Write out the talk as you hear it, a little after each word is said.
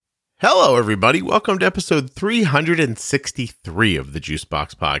Hello, everybody. Welcome to episode 363 of the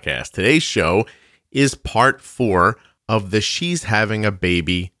Juicebox Podcast. Today's show is part 4 of the She's Having a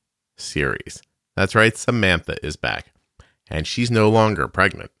Baby series. That's right, Samantha is back, and she's no longer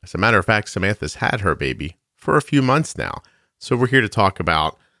pregnant. As a matter of fact, Samantha's had her baby for a few months now. So we're here to talk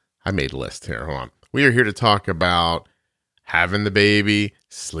about, I made a list here, hold on. We are here to talk about having the baby,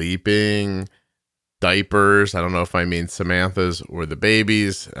 sleeping, diapers, I don't know if I mean Samantha's or the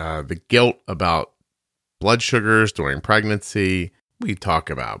baby's, the guilt about blood sugars during pregnancy. We talk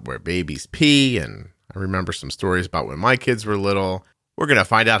about where babies pee, and I remember some stories about when my kids were little. We're going to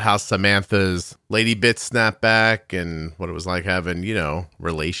find out how Samantha's lady bits snapped back and what it was like having,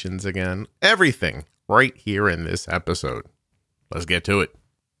 relations again. Everything right here in this episode. Let's get to it.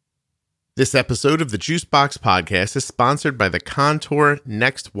 This episode of the Juicebox Podcast is sponsored by the Contour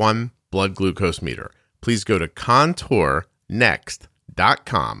Next One blood glucose meter. Please go to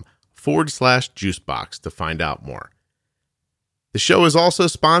contournext.com/juicebox to find out more. The show is also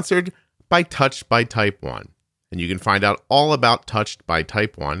sponsored by Touched by Type 1, and you can find out all about Touched by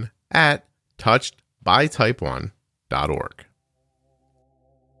Type 1 at touchedbytype1.org.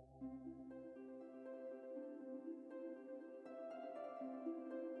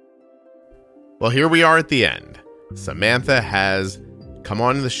 Well, here we are at the end. Samantha has come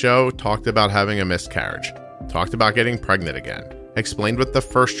on the show, talked about having a miscarriage, talked about getting pregnant again, explained what the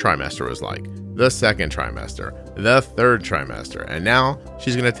first trimester was like, the second trimester, the third trimester, and now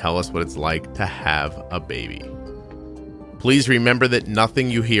she's going to tell us what it's like to have a baby. Please remember that nothing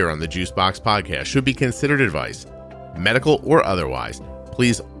you hear on the Juicebox Podcast should be considered advice, medical or otherwise.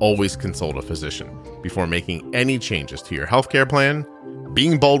 Please always consult a physician before making any changes to your healthcare plan,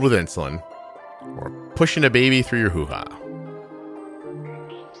 being bold with insulin, or pushing a baby through your hoo-ha.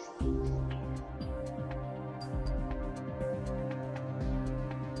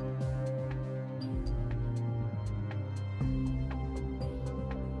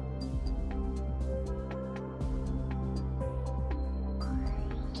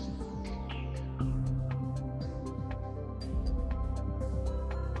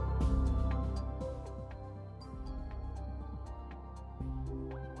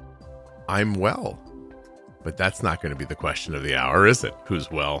 I'm well, but that's not going to be the question of the hour, is it?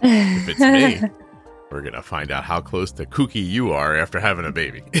 Who's well? If it's me, we're going to find out how close to kooky you are after having a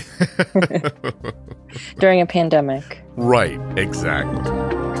baby. During a pandemic. Right, exactly.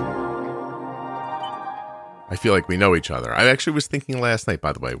 I feel like we know each other. I actually was thinking last night,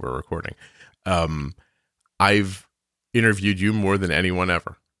 by the way, we're recording. I've interviewed you more than anyone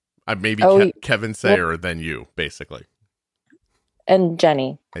ever. Maybe Kevin Sayer than you, basically. And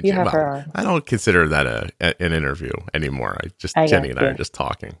Jenny. You have her on. I don't consider that an interview anymore. Jenny and I are just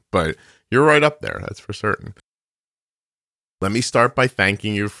talking. But you're right up there, that's for certain. Let me start by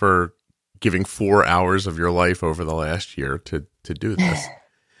thanking you for giving 4 hours of your life over the last year to do this.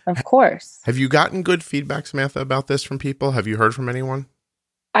 Of course. Have you gotten good feedback, Samantha, about this from people? Have you heard from anyone?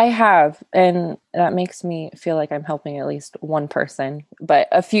 I have, and that makes me feel like I'm helping at least one person. But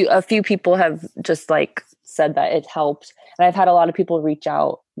a few people have just said that it helped. And I've had a lot of people reach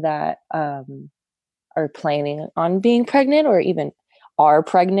out that are planning on being pregnant or even are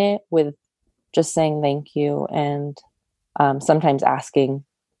pregnant with just saying thank you and sometimes asking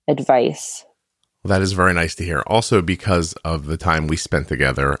advice. Well, that is very nice to hear. Also, because of the time we spent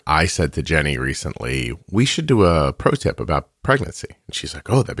together, I said to Jenny recently, we should do a pro tip about pregnancy. And she's like,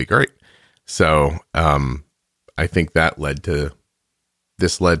 oh, that'd be great. So I think that led to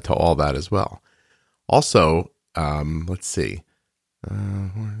all that as well. Also, let's see.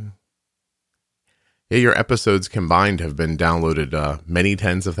 Your episodes combined have been downloaded many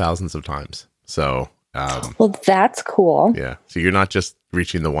tens of thousands of times. So, well, that's cool. Yeah. So you're not just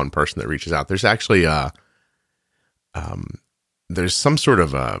reaching the one person that reaches out. There's actually there's some sort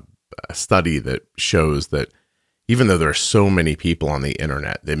of a study that shows that even though there are so many people on the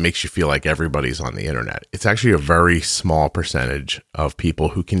internet, that makes you feel like everybody's on the internet. It's actually a very small percentage of people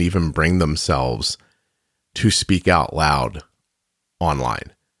who can even bring themselves to speak out loud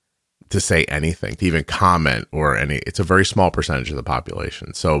online, to say anything, to even comment or it's a very small percentage of the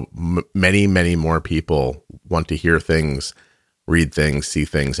population. So many, many more people want to hear things, read things, see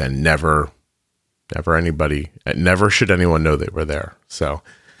things, and never should anyone know they were there. So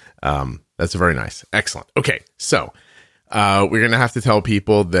that's very nice. Excellent. Okay. So we're going to have to tell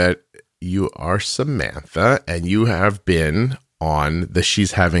people that you are Samantha and you have been on the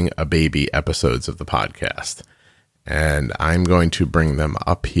She's Having a Baby episodes of the podcast. And I'm going to bring them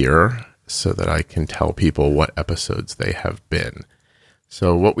up here so that I can tell people what episodes they have been.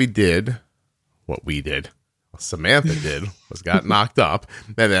 So what we did Samantha did was got knocked up,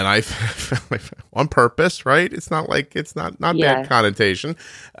 and then I on purpose, right? It's not like it's not bad Yeah. connotation.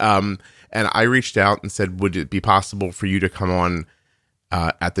 And I reached out and said, would it be possible for you to come on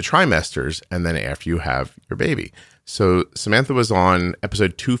at the trimesters and then after you have your baby? So Samantha was on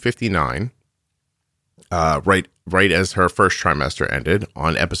episode 259, right as her first trimester ended,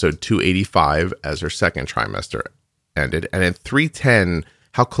 on episode 285 as her second trimester ended, and at 310,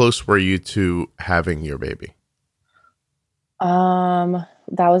 how close were you to having your baby? That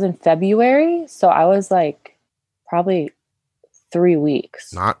was in February, so I was like probably 3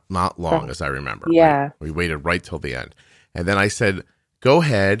 weeks. Not long, as I remember. Yeah. Right? We waited right till the end. And then I said, go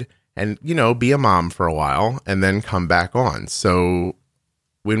ahead and, be a mom for a while and then come back on. So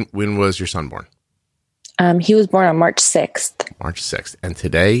when was your son born? He was born on March 6th. March 6th. And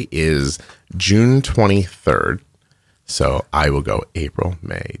today is June 23rd. So I will go April,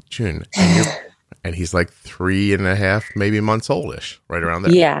 May, June. And he's like 3.5, maybe months oldish, right around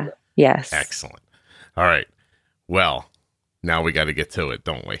there. Yeah. Yes. Excellent. All right. Well, now we got to get to it,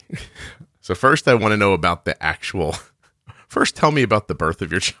 don't we? So first I want to know about first tell me about the birth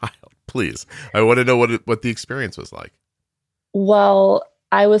of your child, please. I want to know what the experience was like. Well,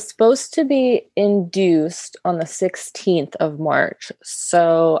 I was supposed to be induced on the 16th of March.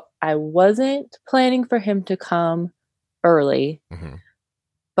 So I wasn't planning for him to come early,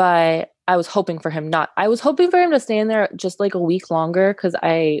 but I was hoping for him to stay in there just like a week longer because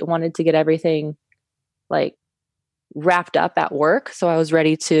I wanted to get everything like wrapped up at work. So I was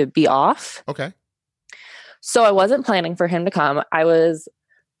ready to be off. Okay. So I wasn't planning for him to come. I was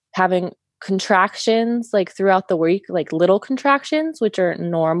having contractions like throughout the week, like little contractions, which are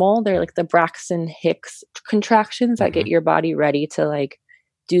normal. They're like the Braxton Hicks contractions that get your body ready to like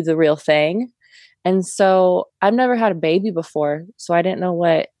do the real thing. And so I've never had a baby before, so I didn't know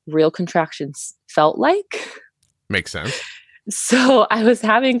what real contractions felt like. Makes sense. So I was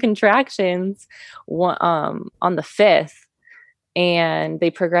having contractions on the 5th, and they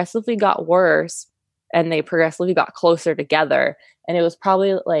progressively got worse, and they progressively got closer together. And it was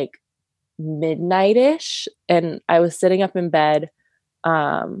probably like midnight-ish, and I was sitting up in bed,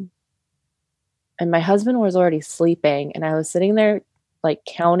 and my husband was already sleeping, and I was sitting there like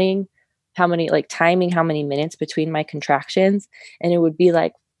timing how many minutes between my contractions, and it would be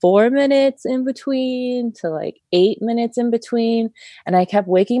like 4 minutes in between to like 8 minutes in between. And I kept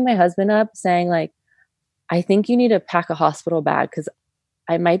waking my husband up saying like, I think you need to pack a hospital bag because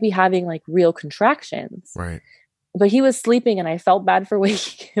I might be having like real contractions. Right. But he was sleeping and I felt bad for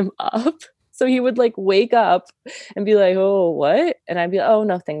waking him up. So he would like wake up and be like, oh, what? And I'd be like, oh,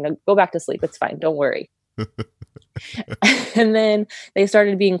 nothing. No, go back to sleep. It's fine. Don't worry. And then they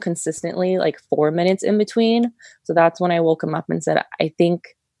started being consistently like 4 minutes in between. So that's when I woke him up and said, I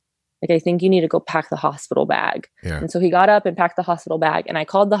think you need to go pack the hospital bag. Yeah. And so he got up and packed the hospital bag, and I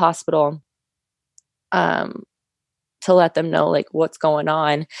called the hospital to let them know like what's going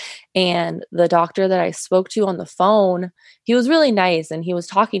on. And the doctor that I spoke to on the phone, he was really nice, and he was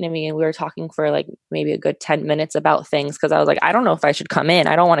talking to me, and we were talking for like maybe a good 10 minutes about things. Cause I was like, I don't know if I should come in.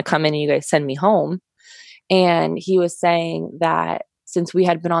 I don't want to come in and you guys send me home. And he was saying that since we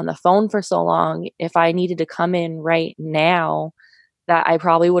had been on the phone for so long, if I needed to come in right now, that I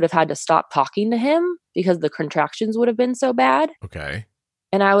probably would have had to stop talking to him because the contractions would have been so bad. Okay.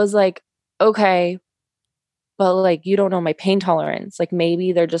 And I was like, okay, but like, you don't know my pain tolerance. Like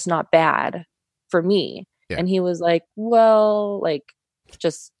maybe they're just not bad for me. Yeah. And he was like, well, like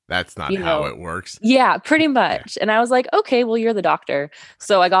just that's not how it works. Yeah, pretty much. Yeah. And I was like, okay, well, you're the doctor.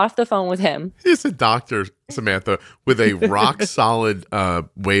 So I got off the phone with him. He's a doctor, Samantha, with a rock solid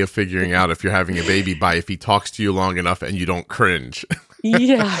way of figuring out if you're having a baby by if he talks to you long enough and you don't cringe.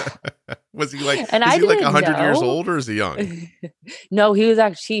 Yeah. Was he like, and is he like 100 years old or is he young? No, he was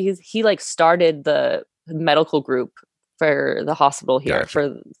actually, he like started the medical group for the hospital here.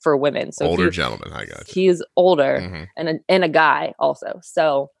 Gotcha. for women. So older gentleman, I got you. He's older and a guy also.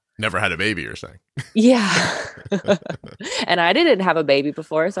 So never had a baby, you're saying? Yeah. And I didn't have a baby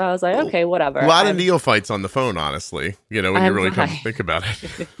before, so I was like, okay, whatever. A lot of neophytes on the phone, honestly, when you really come to think about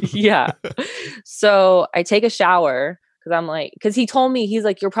it. Yeah. So I take a shower because he told me, he's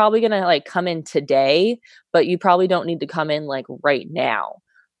like, you're probably going to like come in today, but you probably don't need to come in like right now.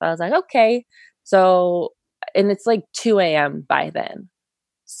 So I was like, okay. So, and it's like 2 a.m. by then.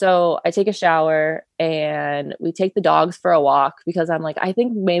 So I take a shower and we take the dogs for a walk because I'm like, I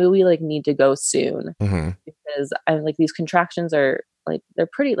think maybe we like need to go soon because I'm like, these contractions are like, they're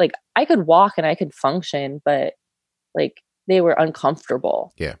pretty, like I could walk and I could function, but like they were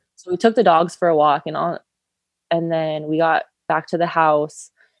uncomfortable. Yeah. So we took the dogs for a walk and then we got back to the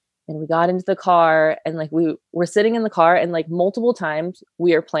house and we got into the car, and like we were sitting in the car, and like multiple times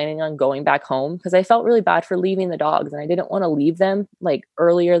we are planning on going back home because I felt really bad for leaving the dogs, and I didn't want to leave them like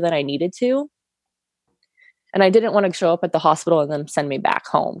earlier than I needed to. And I didn't want to show up at the hospital and then send me back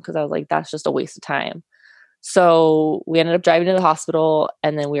home because I was like, that's just a waste of time. So we ended up driving to the hospital,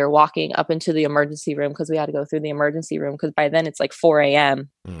 and then we were walking up into the emergency room because we had to go through the emergency room because by then it's like 4 a.m.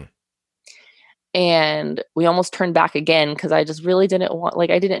 And we almost turned back again because I just really didn't want, like,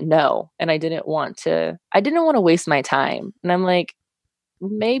 I didn't know. And I didn't want to waste my time. And I'm like,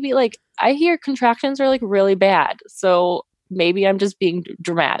 maybe like I hear contractions are like really bad. So maybe I'm just being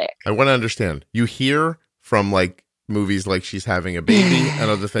dramatic. I want to understand. You hear from like movies like She's Having a Baby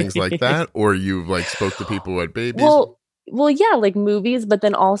and other things like that, or you like spoke to people who had babies? Well, yeah, like movies, but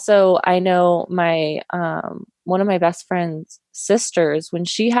then also I know my one of my best friend's sisters, when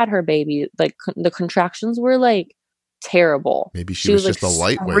she had her baby, like the contractions were like terrible. Maybe she was just like, a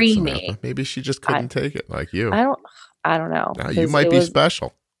lightweight, Samantha. Maybe she just couldn't take it like you. I don't know. Now, you might be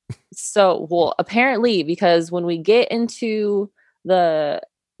special. So, well, apparently, because when we get into the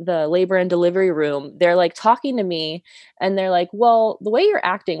labor and delivery room, they're like talking to me, and they're like, well, the way you're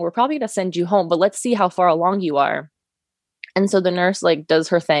acting, we're probably going to send you home, but let's see how far along you are. And so the nurse like does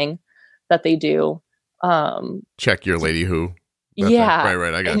her thing that they do. Check your lady who. Yeah.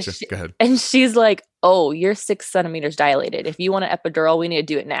 Right. I got you. Go ahead. And she's like, oh, you're 6 centimeters dilated. If you want an epidural, we need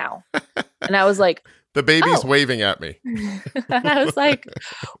to do it now. And I was like, the baby's waving at me. And I was like,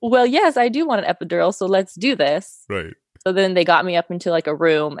 well, yes, I do want an epidural. So let's do this. Right. So then they got me up into like a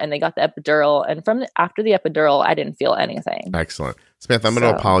room, and they got the epidural. And after the epidural, I didn't feel anything. Excellent. Samantha, I'm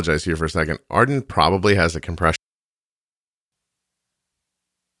going to apologize to you for a second. Arden probably has a compression.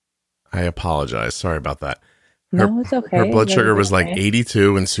 I apologize. Sorry about that. No, it's okay. Her blood sugar was like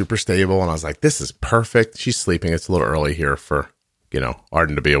 82 and super stable. And I was like, this is perfect. She's sleeping. It's a little early here for,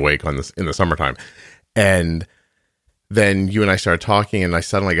 Arden to be awake on this in the summertime. And then you and I started talking, and I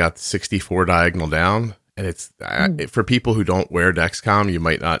suddenly got 64 diagonal down. And it's for people who don't wear Dexcom, you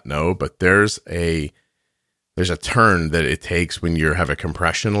might not know, but there's a turn that it takes when you have a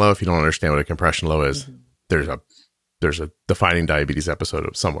compression low. If you don't understand what a compression low is, there's a Defining Diabetes episode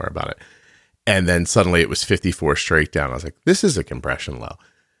of somewhere about it. And then suddenly it was 54 straight down. I was like, this is a compression low.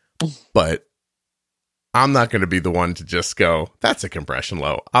 But I'm not going to be the one to just go, that's a compression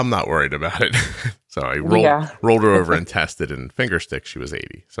low. I'm not worried about it. So I rolled her over and tested, and finger stick, she was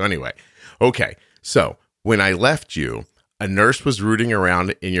 80. So anyway, okay. So when I left you, a nurse was rooting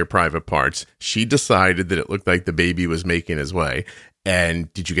around in your private parts. She decided that it looked like the baby was making his way.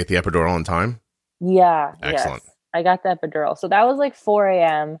 And did you get the epidural in time? Yeah. Excellent. Yes, I got the epidural. So that was like 4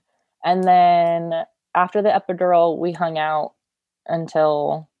 a.m. And then after the epidural, we hung out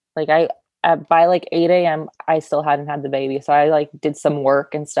until like by like 8 a.m. I still hadn't had the baby. So I like did some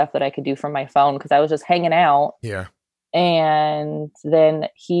work and stuff that I could do from my phone because I was just hanging out. Yeah. And then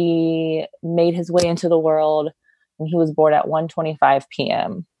he made his way into the world, and he was born at 1:25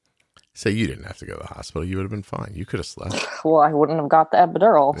 p.m. So you didn't have to go to the hospital. You would have been fine. You could have slept. Well, I wouldn't have got the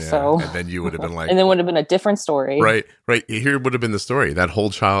epidural. Yeah, so and then you would have been like, and then would have been a different story. Right. Here would have been the story. That whole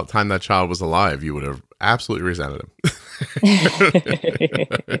time that child was alive, you would have absolutely resented him. Like,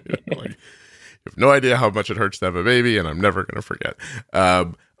 you have no idea how much it hurts to have a baby, and I'm never going to forget.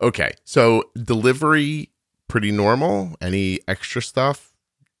 Okay. So delivery, pretty normal. Any extra stuff?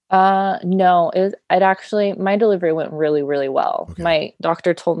 No, it actually, my delivery went really, really well. Okay. My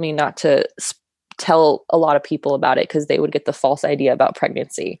doctor told me not to tell a lot of people about it because they would get the false idea about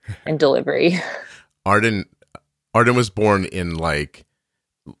pregnancy and delivery. Arden was born in like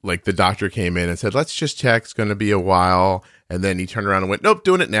the doctor came in and said, let's just check. It's going to be a while. And then he turned around and went, nope,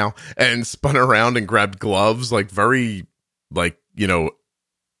 doing it now. And spun around and grabbed gloves, like very like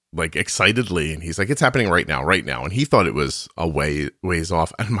excitedly. And he's like, it's happening right now. And he thought it was a ways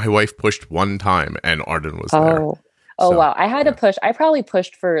off. And my wife pushed one time and Arden was there. Oh, wow. I had to push. I probably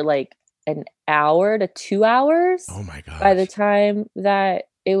pushed for like an hour to 2 hours. Oh my gosh. By the time that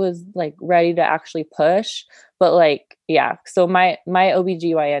it was like ready to actually push. But like, yeah. So my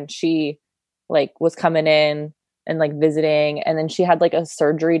OBGYN, she like was coming in and like visiting, and then she had like a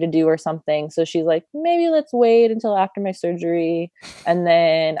surgery to do or something. So she's like, maybe let's wait until after my surgery. And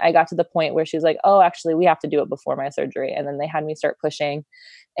then I got to the point where she's like, oh, actually we have to do it before my surgery. And then they had me start pushing,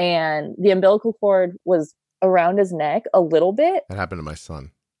 and the umbilical cord was around his neck a little bit. That happened to my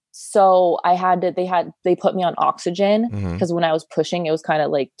son. So they put me on oxygen because when I was pushing, it was kind of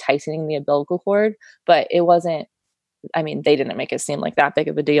like tightening the umbilical cord, but it wasn't, I mean, they didn't make it seem like that big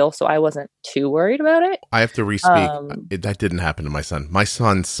of a deal. So I wasn't too worried about it. I have to re-speak. That didn't happen to my son. My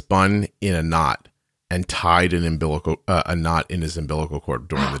son spun in a knot and tied a knot in his umbilical cord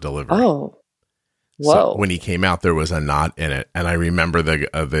during the delivery. Oh, whoa! So when he came out, there was a knot in it, and I remember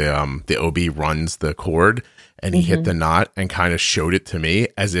the OB runs the cord, and he hit the knot and kind of showed it to me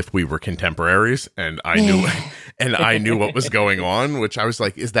as if we were contemporaries, and I knew what was going on, which I was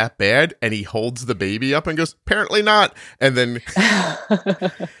like, "Is that bad?" And he holds the baby up and goes, "Apparently not," and then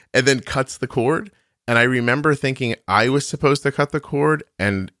cuts the cord. And I remember thinking I was supposed to cut the cord,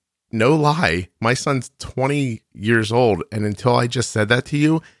 and no lie, my son's 20 years old, and until I just said that to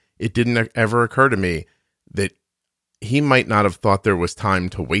you, it didn't ever occur to me that he might not have thought there was time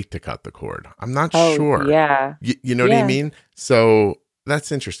to wait to cut the cord. I'm not sure. Yeah. You know what I mean? So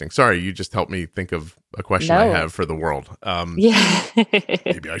that's interesting. Sorry, you just helped me think of a question I have for the world.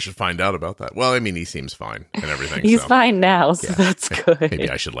 Maybe I should find out about that. Well, I mean, he seems fine and everything. He's fine now, so that's good. Maybe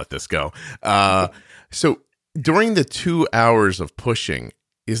I should let this go. So during the 2 hours of pushing,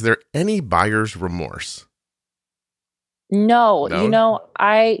 is there any buyer's remorse? No, the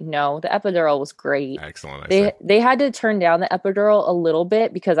epidural was great. Excellent. They had to turn down the epidural a little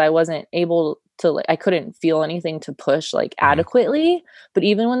bit because I wasn't able to, I couldn't feel anything to push adequately. But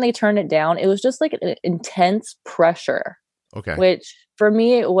even when they turned it down, it was just like an intense pressure. Okay. Which for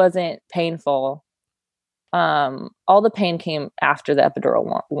me, it wasn't painful. All the pain came after the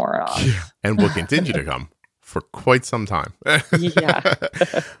epidural wore off. Yeah. And will continue to come for quite some time. Yeah.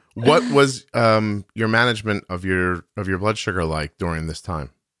 What was your management of your blood sugar like during this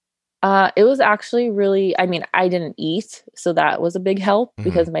time? It was actually really, I mean, I didn't eat, so that was a big help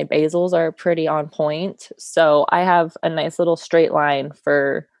because my basals are pretty on point. So I have a nice little straight line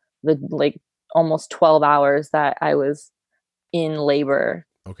for the almost 12 hours that I was in labor.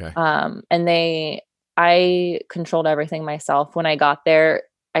 Okay. And I controlled everything myself. When I got there,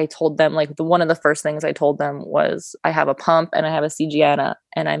 I told them, one of the first things I told them was, I have a pump and I have a CGN,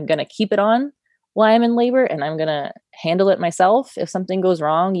 and I'm going to keep it on while I'm in labor, and I'm going to handle it myself. If something goes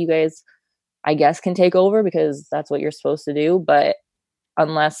wrong, you guys, I guess, can take over because that's what you're supposed to do. But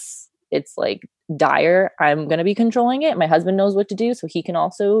unless it's dire, I'm going to be controlling it. My husband knows what to do, so he can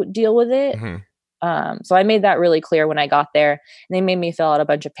also deal with it. So I made that really clear when I got there, and they made me fill out a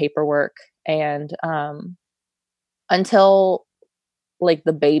bunch of paperwork. And until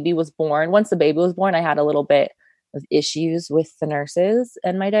the baby was born, once the baby was born, I had a little bit of issues with the nurses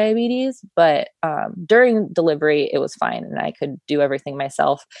and my diabetes, but during delivery it was fine and I could do everything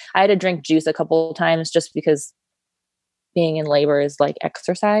myself. I had to drink juice a couple of times just because being in labor is like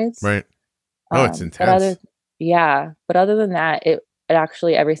exercise, right? Oh, it's intense. But other than that, it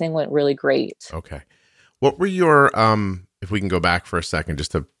actually, everything went really great. Okay. What were your if we can go back for a second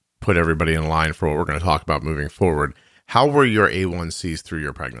just to put everybody in line for what we're going to talk about moving forward, how were your A1Cs through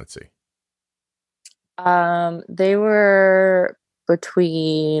your pregnancy? They were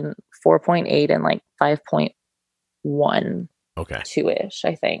between 4.8 and 5.1. Okay. 2-ish,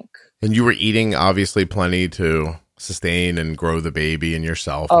 I think. And you were eating obviously plenty to sustain and grow the baby and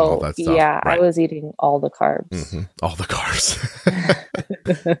yourself and all that stuff. Yeah, right? I was eating all the carbs. Mm-hmm. All the carbs.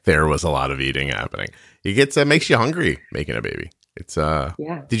 There was a lot of eating happening. It makes you hungry making a baby. It's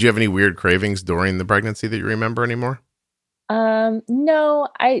yeah. Did you have any weird cravings during the pregnancy that you remember anymore? No,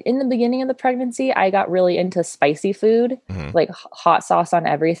 in the beginning of the pregnancy, I got really into spicy food, like hot sauce on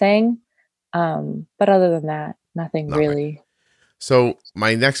everything. But other than that, nothing really. So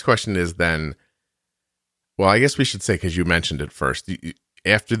my next question is then, well, I guess we should say, because you mentioned it first,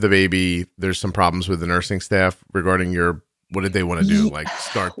 after the baby, there's some problems with the nursing staff regarding what did they want to do? Like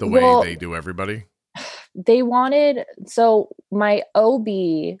start the way they do everybody? They wanted, so my OB,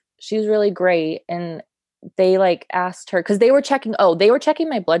 she was really great. And they asked her, because they were checking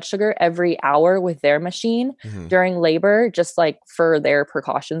my blood sugar every hour with their machine during labor, just for their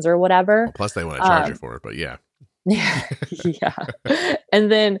precautions or whatever. Well, plus they want to charge you for it, but yeah. Yeah.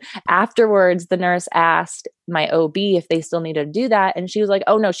 And then afterwards, the nurse asked my OB if they still needed to do that. And she was like,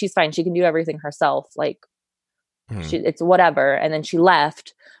 oh no, she's fine. She can do everything herself. It's whatever. And then she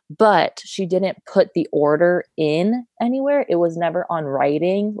left, but she didn't put the order in anywhere. It was never on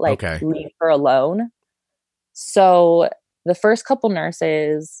writing, leave her alone. So the first couple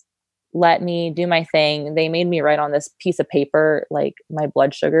nurses let me do my thing. They made me write on this piece of paper, my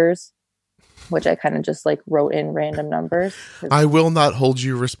blood sugars, which I kind of just wrote in random numbers. I will not hold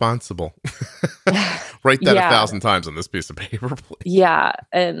you responsible. Write that 1,000 times on this piece of paper, please. Yeah.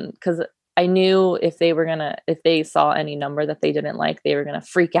 And because I knew if they saw any number that they didn't like, they were going to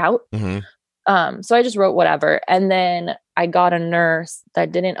freak out. So I just wrote whatever. And then I got a nurse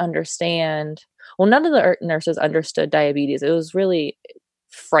that didn't understand. Well, none of the nurses understood diabetes. It was really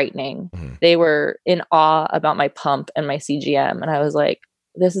frightening. They were in awe about my pump and my CGM. And I was like,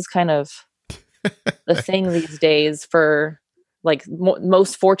 this is kind of the thing these days for like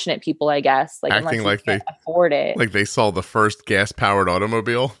most fortunate people, I guess. Like acting unless like you can't afford it. like they saw the first gas-powered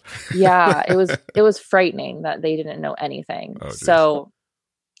automobile. Yeah, it was frightening that they didn't know anything. Oh,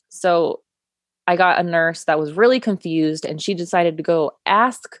 So I got a nurse that was really confused, and she decided to go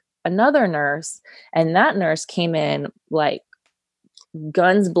ask another nurse, and that nurse came in like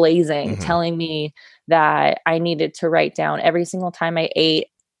guns blazing, telling me that I needed to write down every single time I ate,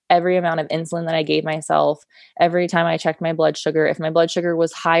 every amount of insulin that I gave myself, every time I checked my blood sugar. If my blood sugar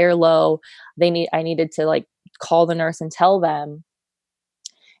was high or low, I needed to like call the nurse and tell them.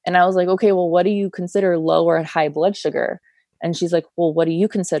 And I was like, okay, well, what do you consider low or high blood sugar? And she's like, well, what do you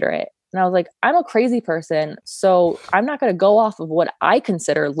consider it? And I was like, I'm a crazy person, so I'm not going to go off of what I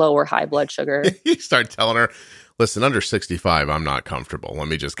consider low or high blood sugar. You start telling her, listen, under 65, I'm not comfortable. Let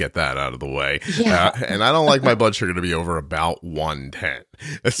me just get that out of the way. Yeah. And I don't like my blood sugar to be over about 110.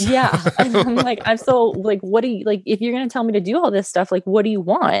 Yeah. And I'm like, I'm so like, what do you like, if you're going to tell me to do all this stuff, like, what do you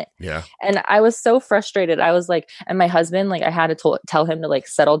want? Yeah. And I was so frustrated. I was like, and my husband, like I had to tell him to like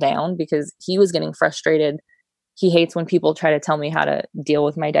settle down because he was getting frustrated. He hates when people try to tell me how to deal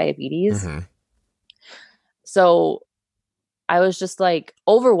with my diabetes. So I was just like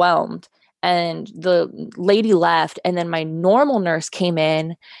overwhelmed. And the lady left, and then my normal nurse came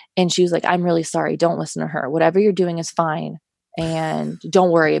in, and she was like, I'm really sorry. Don't listen to her. Whatever you're doing is fine. And don't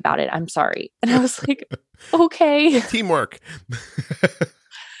worry about it. I'm sorry. And I was like, okay. Teamwork.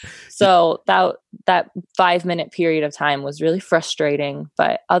 So that 5-minute period of time was really frustrating.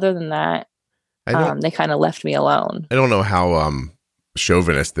 But other than that, they kind of left me alone. I don't know how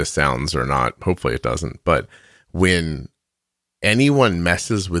chauvinist this sounds or not. Hopefully it doesn't. But when anyone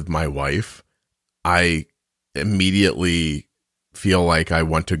messes with my wife, I immediately feel like I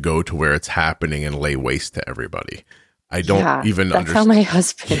want to go to where it's happening and lay waste to everybody. I don't even understand. That's how my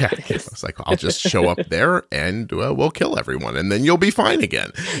husband is. It's like, I'll just show up there and we'll kill everyone and then you'll be fine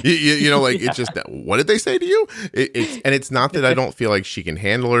again. You know, like it's just, what did they say to you? It's not that I don't feel like she can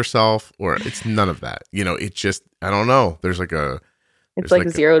handle herself or it's none of that. You know, it's just, I don't know. There's like it's like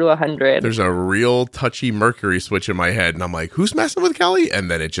 0 to 100. There's a real touchy Mercury switch in my head, and I'm like, "Who's messing with Kelly?" And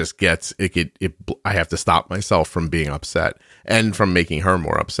then it just gets I have to stop myself from being upset and from making her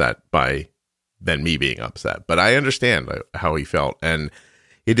more upset than me being upset. But I understand how he felt, and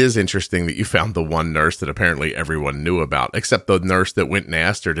it is interesting that you found the one nurse that apparently everyone knew about, except the nurse that went and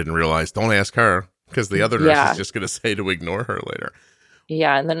asked her didn't realize. Don't ask her because the other nurse is just going to say to ignore her later.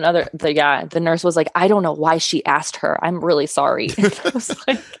 Yeah, and then the nurse was like, I don't know why she asked her. I'm really sorry. I was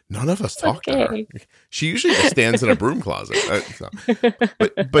like, none of us talk to her. She usually just stands in a broom closet.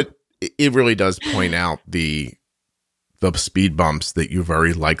 But it really does point out the speed bumps that you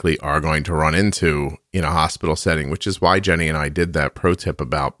very likely are going to run into in a hospital setting, which is why Jenny and I did that pro tip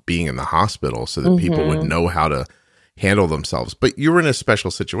about being in the hospital so that people would know how to handle themselves. But you're in a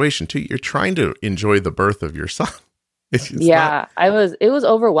special situation too. You're trying to enjoy the birth of your son. It was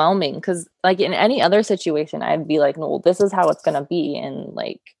overwhelming because like in any other situation, I'd be like, no, this is how it's going to be. And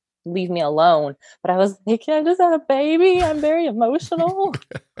like, leave me alone. But I was like, I just had a baby. I'm very emotional.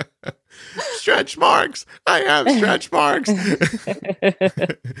 Stretch marks. I have stretch marks.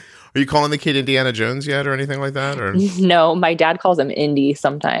 Are you calling the kid Indiana Jones yet or anything like that? Or no, my dad calls him Indy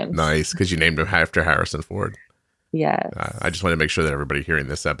sometimes. Nice. Because you named him after Harrison Ford. Yes. I just want to make sure that everybody hearing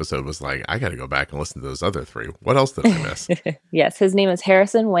this episode was like, I got to go back and listen to those other three. What else did I miss? Yes. His name is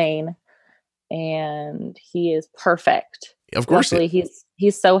Harrison Wayne, and he is perfect. Of course. Luckily,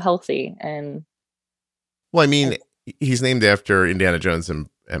 he's so healthy. And well, I mean, he's named after Indiana Jones and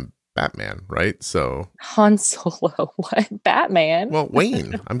Batman, right? So Han Solo. What? Batman? Well,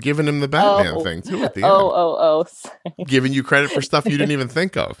 Wayne. I'm giving him the Batman thing too at the end. Sorry. Giving you credit for stuff you didn't even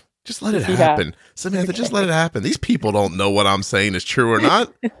think of. Just let it happen. Yeah. Samantha, just let it happen. These people don't know what I'm saying is true or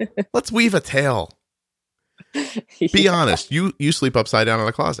not. Let's weave a tale. Be honest. You sleep upside down in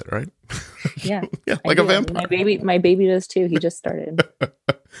a closet, right? Yeah. Yeah, like a vampire. My baby does too. He just started.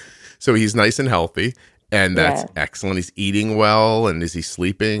 So he's nice and healthy, and that's excellent. He's eating well, and is he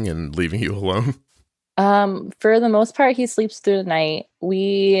sleeping and leaving you alone? For the most part, he sleeps through the night.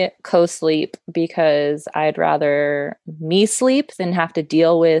 We co-sleep because I'd rather me sleep than have to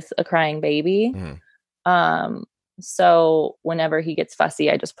deal with a crying baby. So whenever he gets fussy,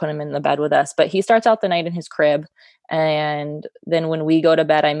 I just put him in the bed with us. But he starts out the night in his crib. And then when we go to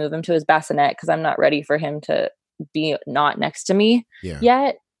bed, I move him to his bassinet because I'm not ready for him to be not next to me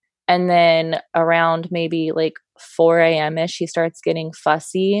yet. And then around maybe like 4 a.m.-ish, he starts getting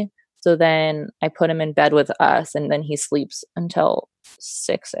fussy. So then I put him in bed with us, and then he sleeps until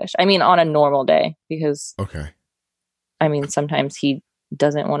 6-ish. I mean, on a normal day, because I mean, sometimes he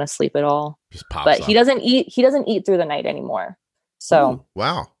doesn't want to sleep at all. Just pops But up. he doesn't eat through the night anymore. So Ooh,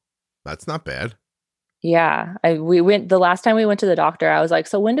 wow, that's not bad. yeah, the last time we went to the doctor, I was like,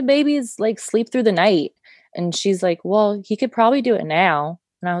 so when do babies like sleep through the night? And she's like, well, he could probably do it now.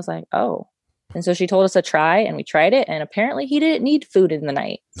 And I was like, oh. And so she told us to try, and we tried it, and apparently he didn't need food in the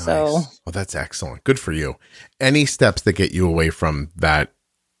night. Nice. So well, that's excellent. Good for you. Any steps that get you away from that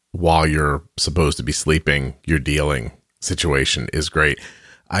while you're supposed to be sleeping, your dealing situation is great.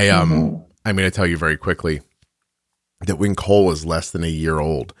 I'm going to tell you very quickly that when Cole was less than a year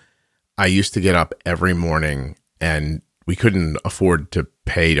old, I used to get up every morning, and we couldn't afford to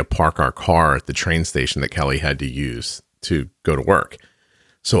pay to park our car at the train station that Kelly had to use to go to work.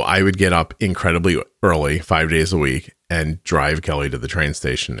 So I would get up incredibly early, 5 days a week, and drive Kelly to the train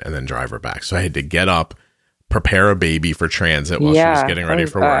station and then drive her back. So I had to get up, prepare a baby for transit while she was getting ready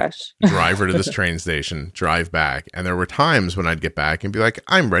for work, drive her to this train station, drive back. And there were times when I'd get back and be like,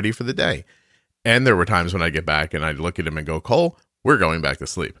 I'm ready for the day. And there were times when I'd get back and I'd look at him and go, Cole, we're going back to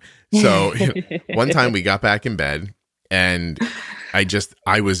sleep. So one time we got back in bed, and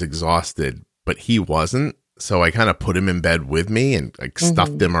I was exhausted, but he wasn't. So I kind of put him in bed with me and like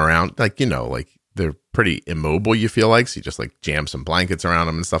stuffed him around, like, like they're pretty immobile, you feel like. So you just like jam some blankets around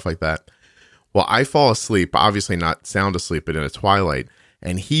them and stuff like that. Well, I fall asleep, obviously not sound asleep, but in a twilight,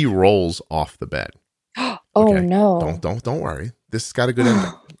 and he rolls off the bed. Oh okay? no. Don't worry. This has got a good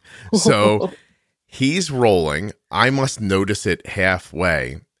ending. So he's rolling. I must notice it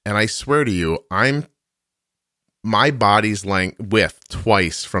halfway. And I swear to you, my body's width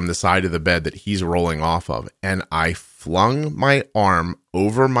twice from the side of the bed that he's rolling off of. And I flung my arm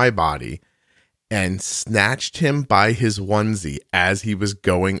over my body and snatched him by his onesie as he was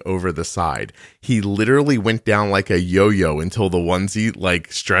going over the side. He literally went down like a yo-yo until the onesie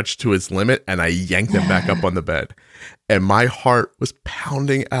like stretched to its limit, and I yanked him back up on the bed. And my heart was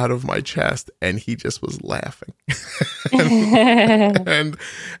pounding out of my chest, and he just was laughing. and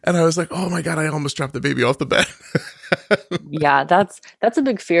I was like, oh my God, I almost dropped the baby off the bed. Yeah, that's a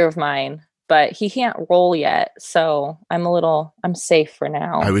big fear of mine, but he can't roll yet. So I'm safe for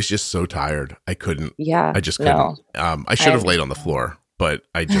now. I was just so tired. I couldn't. Yeah. I just couldn't. No. I should have laid on the floor, but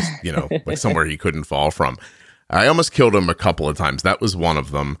I just, like somewhere he couldn't fall from. I almost killed him a couple of times. That was one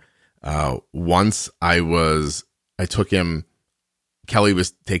of them. Once I took him, Kelly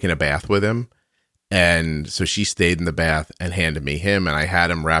was taking a bath with him. And so she stayed in the bath and handed me him. And I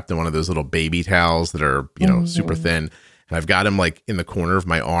had him wrapped in one of those little baby towels that are, super thin. And I've got him like in the corner of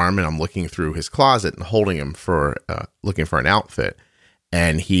my arm, and I'm looking through his closet and holding him looking for an outfit.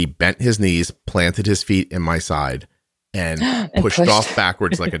 And he bent his knees, planted his feet in my side, and pushed off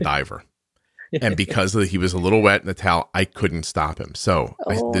backwards like a diver. And because he was a little wet in the towel, I couldn't stop him. So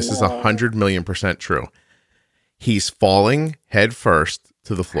this is 100,000,000% true. He's falling head first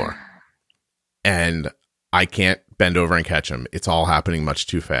to the floor, and I can't bend over and catch him. It's all happening much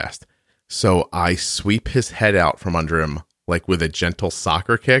too fast. So I sweep his head out from under him, like with a gentle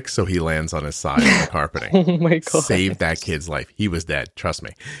soccer kick, so he lands on his side on the carpeting. Oh my God. Saved that kid's life. He was dead. Trust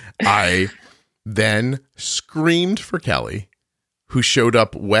me. I then screamed for Kelly, who showed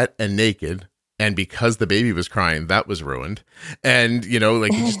up wet and naked. And because the baby was crying, that was ruined. And,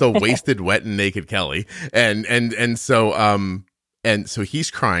 like just a wasted, wet and naked Kelly. And so he's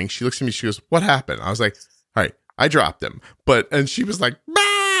crying. She looks at me. She goes, what happened? I was like, all right, I dropped him. And she was like,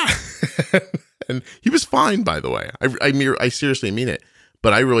 bah! And he was fine, by the way. I seriously mean it.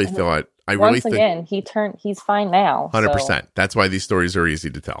 But I really thought, he's fine now. 100%. So. That's why these stories are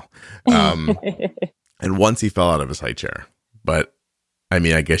easy to tell. And once he fell out of his high chair. But I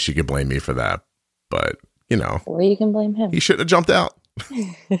mean, I guess you could blame me for that. But, or you can blame him. He shouldn't have jumped out.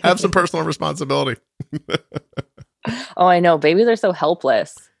 Have some personal responsibility. Oh, I know. Babies are so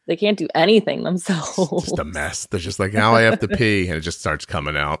helpless. They can't do anything themselves. It's just a mess. They're just like, now I have to pee. And it just starts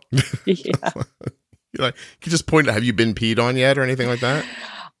coming out. Yeah. You're like, you just point out, have you been peed on yet or anything like that?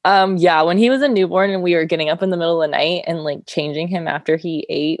 Yeah. When he was a newborn and we were getting up in the middle of the night and like changing him after he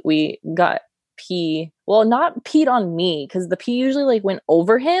ate, we got pee. Well, not peed on me, because the pee usually like went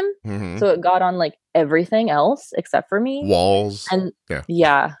over him. Mm-hmm. So it got on like everything else except for me. Walls. And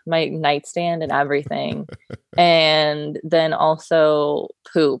yeah, my nightstand and everything. And then also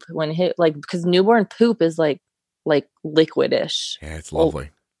poop because newborn poop is like liquidish. Yeah, it's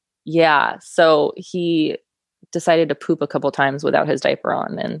lovely. Yeah. So he decided to poop a couple times without his diaper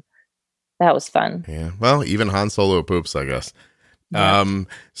on, and that was fun. Yeah. Well, even Han Solo poops, I guess. Yeah.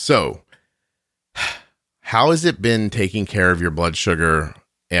 So how has it been taking care of your blood sugar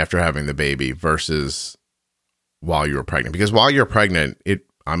after having the baby versus while you were pregnant? Because while you're pregnant,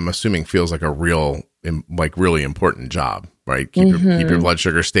 I'm assuming feels like a really important job, right? Keep your blood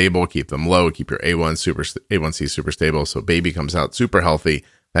sugar stable, keep them low, keep your A1C super stable. So baby comes out super healthy.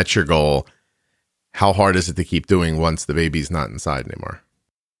 That's your goal. How hard is it to keep doing once the baby's not inside anymore?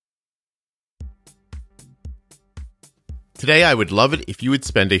 Today, I would love it if you would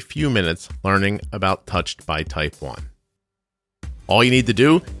spend a few minutes learning about Touched by Type 1. All you need to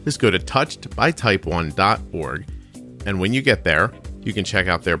do is go to touchedbytype1.org, and when you get there, you can check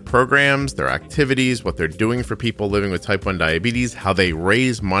out their programs, their activities, what they're doing for people living with type 1 diabetes, how they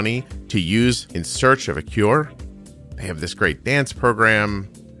raise money to use in search of a cure. They have this great dance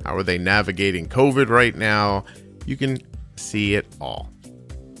program. How are they navigating COVID right now? You can see it all.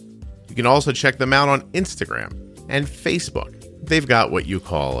 You can also check them out on Instagram and Facebook. They've got what you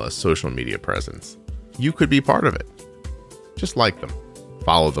call a social media presence. You could be part of it. Just like them,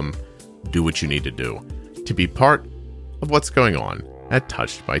 follow them, do what you need to do to be part of what's going on at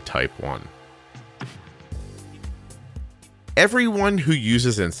Touched by Type 1. Everyone who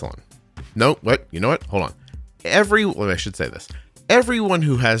uses insulin. No, what? You know what? Hold on. I should say this. Everyone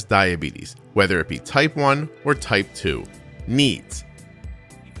who has diabetes, whether it be type 1 or type 2, needs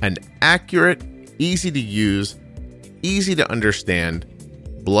an accurate, easy to use, easy to understand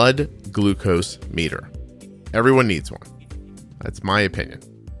blood glucose meter. Everyone needs one. That's my opinion.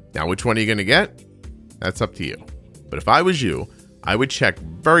 Now, which one are you going to get? That's up to you. But if I was you, I would check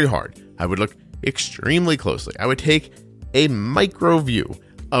very hard. I would look extremely closely. I would take a micro view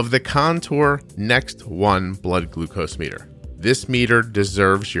of the Contour Next One blood glucose meter. This meter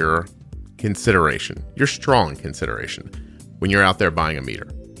deserves your consideration, your strong consideration, when you're out there buying a meter.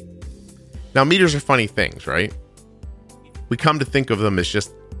 Now, meters are funny things, right? We come to think of them as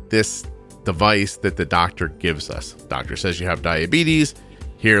just this device that the doctor gives us. Doctor says you have diabetes.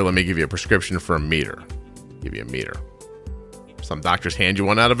 Here, let me give you a prescription for a meter. Give you a meter. Some doctors hand you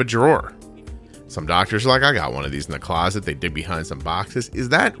one out of a drawer. Some doctors are like, I got one of these in the closet. They dig behind some boxes. Is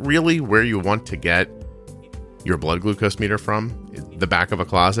that really where you want to get your blood glucose meter from? The back of a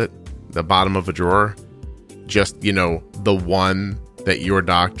closet? The bottom of a drawer? Just, the one that your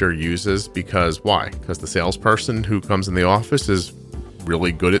doctor uses because why? Because the salesperson who comes in the office is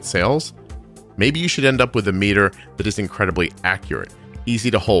really good at sales? Maybe you should end up with a meter that is incredibly accurate, easy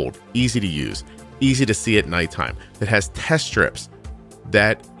to hold, easy to use, easy to see at nighttime, that has test strips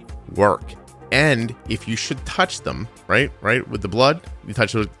that work. And if you should touch them, right, with the blood, you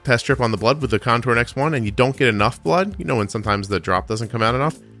touch a test strip on the blood with the Contour Next One and you don't get enough blood, when sometimes the drop doesn't come out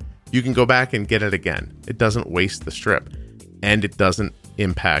enough, you can go back and get it again. It doesn't waste the strip. And it doesn't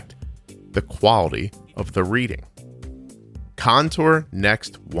impact the quality of the reading. Contour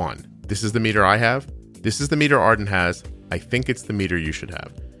Next One. This is the meter I have. This is the meter Arden has. I think it's the meter you should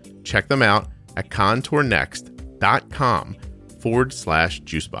have. Check them out at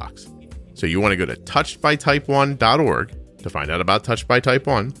contournext.com/juicebox. So you want to go to touchedbytype1.org to find out about Touched by Type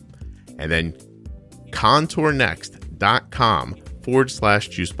 1, and then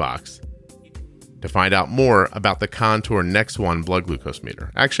contournext.com/juicebox to find out more about the Contour Next One blood glucose meter.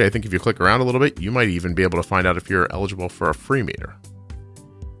 Actually, I think if you click around a little bit, you might even be able to find out if you're eligible for a free meter.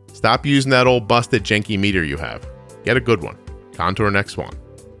 Stop using that old busted janky meter you have. Get a good one. Contour Next One.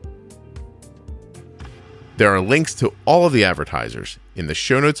 There are links to all of the advertisers in the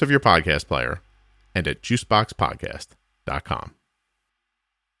show notes of your podcast player and at juiceboxpodcast.com.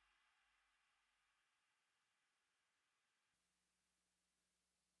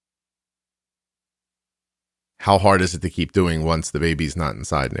 How hard is it to keep doing once the baby's not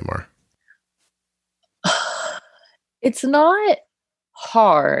inside anymore? It's not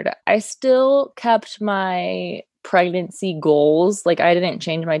hard. I still kept my pregnancy goals. Like, I didn't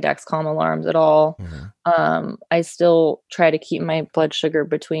change my Dexcom alarms at all. Mm-hmm. I still try to keep my blood sugar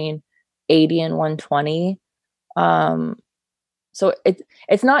between 80 and 120. So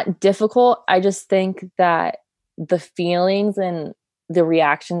it's not difficult. I just think that the feelings and the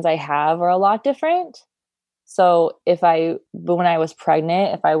reactions I have are a lot different. So when I was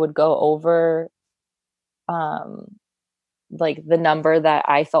pregnant, if I would go over, like the number that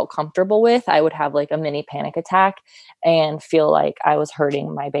I felt comfortable with, I would have like a mini panic attack and feel like I was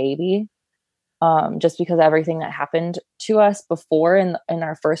hurting my baby. Just because everything that happened to us before in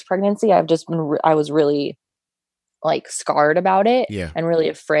our first pregnancy, I was really like scarred about it and really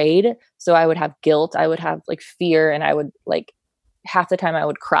afraid. So I would have guilt, I would have like fear, and I would like half the time I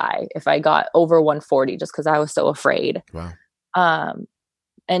would cry if I got over 140 just because I was so afraid. Wow.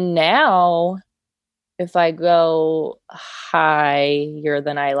 And now if I go higher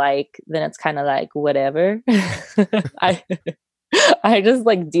than I like, then it's kind of like whatever. I just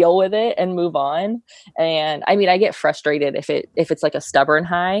like deal with it and move on. And I mean, I get frustrated if it's like a stubborn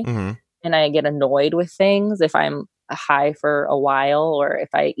high, mm-hmm. and I get annoyed with things if I'm high for a while, or if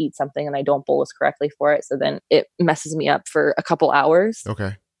I eat something and I don't bolus correctly for it. So then it messes me up for a couple hours.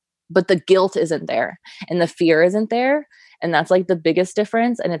 Okay. But the guilt isn't there and the fear isn't there. And that's like the biggest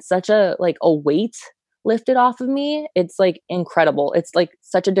difference. And it's such a weight lifted off of me. It's like incredible. It's like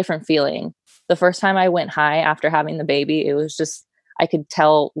such a different feeling. The first time I went high after having the baby, it was just, I could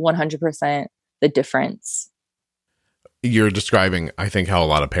tell 100% the difference. You're describing, I think, how a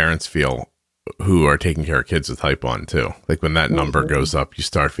lot of parents feel who are taking care of kids with type 1 too. Like when that number goes up, you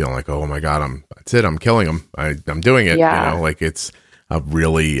start feeling like, oh my God, that's it. I'm killing them. I'm doing it. Yeah. You know, like it's a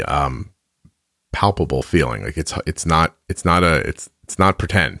really palpable feeling. Like it's not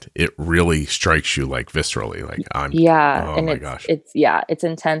pretend. It really strikes you like viscerally. Like oh and my gosh. It's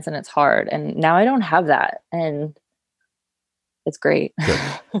intense and it's hard. And now I don't have that. And it's great. Good.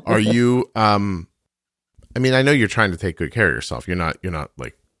 Are you, I mean, I know you're trying to take good care of yourself. You're not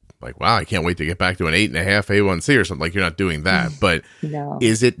like, wow, I can't wait to get back to an 8.5 A1C or something. Like you're not doing that, but No.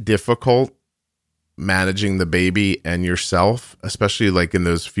 Is it difficult managing the baby and yourself, especially like in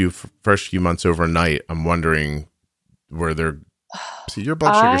those first few months overnight? I'm wondering see, your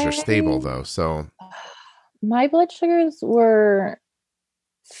blood sugars are stable though. So my blood sugars were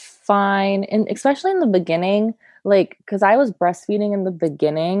fine. And especially in the beginning, like, cause I was breastfeeding in the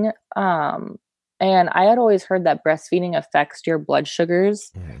beginning. And I had always heard that breastfeeding affects your blood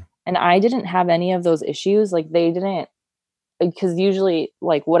sugars. Mm-hmm. And I didn't have any of those issues. Like they didn't, because usually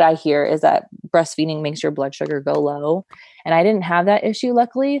like what I hear is that breastfeeding makes your blood sugar go low. And I didn't have that issue,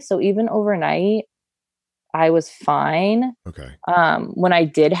 luckily. So even overnight, I was fine. Okay. When I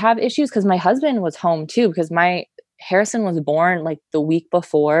did have issues, because my husband was home too, because my Harrison was born like the week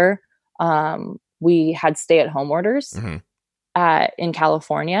before we had stay-at-home orders in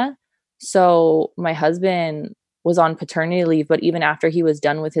California. So my husband was on paternity leave, but even after he was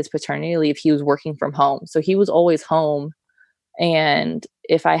done with his paternity leave, he was working from home. So he was always home. And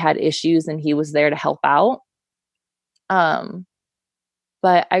if I had issues, then he was there to help out. But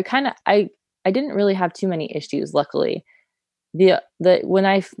I didn't really have too many issues, luckily. When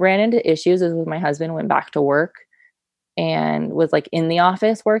I ran into issues is when my husband went back to work and was like in the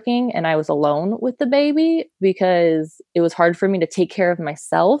office working, and I was alone with the baby because it was hard for me to take care of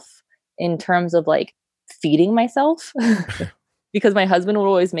myself in terms of like feeding myself because my husband would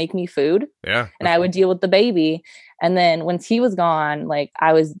always make me food. Yeah. And I would deal with the baby. And then once he was gone, like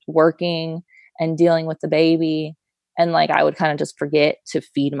I was working and dealing with the baby, and like I would kind of just forget to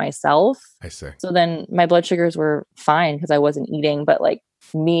feed myself. I see. So then my blood sugars were fine because I wasn't eating, but like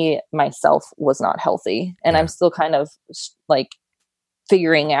myself was not healthy. And I'm still kind of like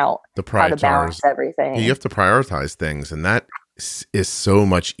figuring out how to balance everything. You have to prioritize things, and that is so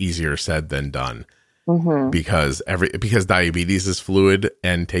much easier said than done. Mm-hmm. Because diabetes is fluid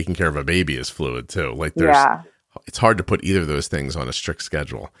and taking care of a baby is fluid too. Like it's hard to put either of those things on a strict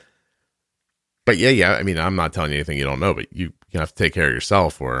schedule. But yeah. I mean, I'm not telling you anything you don't know, but you have to take care of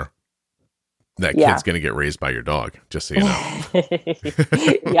yourself, or that kid's going to get raised by your dog, just so you know.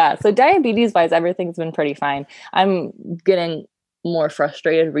 Yeah. So diabetes wise, everything's been pretty fine. I'm getting more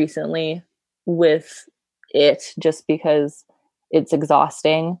frustrated recently with it just because it's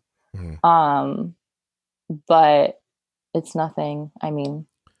exhausting. Mm-hmm. But it's nothing. I mean,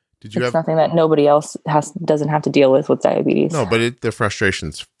 it's nothing that nobody else doesn't have to deal with diabetes. No, but the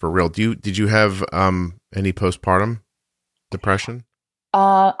frustration's for real. Did you have any postpartum depression?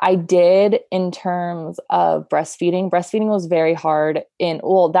 I did, in terms of breastfeeding. Breastfeeding was very hard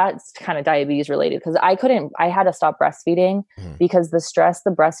that's kind of diabetes related, because I had to stop breastfeeding because the stress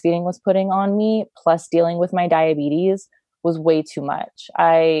the breastfeeding was putting on me, plus dealing with my diabetes, was way too much.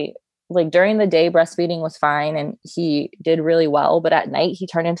 Like during the day, breastfeeding was fine and he did really well. But at night, he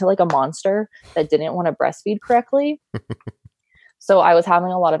turned into like a monster that didn't want to breastfeed correctly. So I was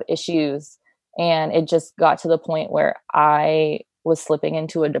having a lot of issues, and it just got to the point where I was slipping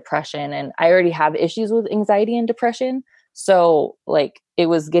into a depression, and I already have issues with anxiety and depression. So like it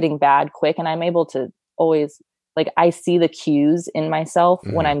was getting bad quick, and I'm able to always, like, I see the cues in myself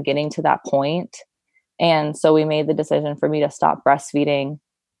when I'm getting to that point. And so we made the decision for me to stop breastfeeding.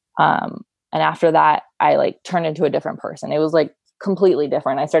 And after that, I like turned into a different person. It was like completely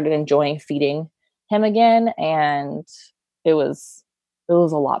different. I started enjoying feeding him again, and it was a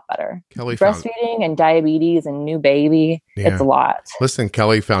lot better. Breastfeeding and diabetes and new baby, it's a lot. Listen,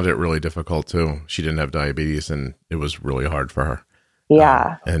 Kelly found it really difficult too. She didn't have diabetes, and it was really hard for her.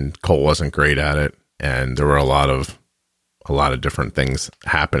 Yeah. And Cole wasn't great at it, and there were a lot of different things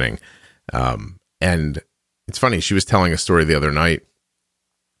happening. And it's funny, she was telling a story the other night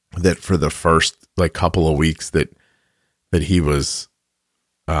that for the first like couple of weeks that he was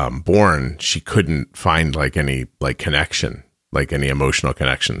born, she couldn't find like any like connection, like any emotional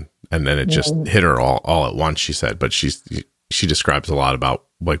connection. And then it just hit her all at once, she said. But she describes a lot about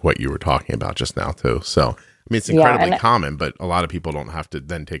like what you were talking about just now too. So, I mean, it's incredibly common, but a lot of people don't have to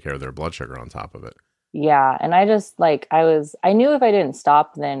then take care of their blood sugar on top of it. Yeah. And I just like, I knew if I didn't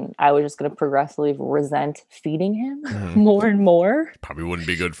stop, then I was just going to progressively resent feeding him more and more. Probably wouldn't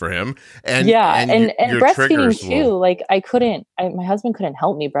be good for him. And and your breastfeeding too. Like my husband couldn't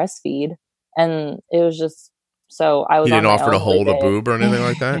help me breastfeed. And it was just, so I was He didn't offer to hold a boob or anything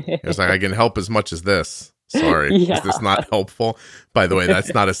like that? It was like, I can help as much as this. Sorry. Is this not helpful? By the way,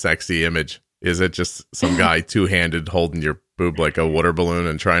 that's not a sexy image. Is it just some guy two-handed holding your boob like a water balloon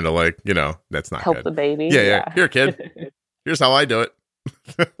and trying to like, that's not help good. The baby. Yeah. Here, kid. Here's how I do it.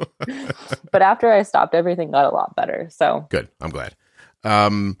 But after I stopped, everything got a lot better. So good. I'm glad.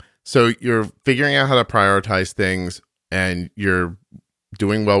 So you're figuring out how to prioritize things and you're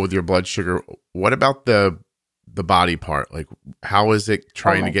doing well with your blood sugar. What about the body part? Like, how is it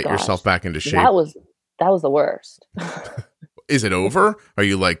trying to get yourself back into shape? That was the worst. Is it over? Are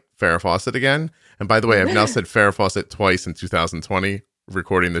you like Farrah Fawcett again? And by the way, I've now said Farrah Fawcett twice in 2020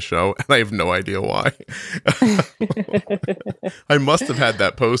 recording the show, and I have no idea why. I must have had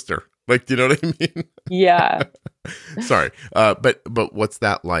that poster. Like, do you know what I mean? Yeah. Sorry. But what's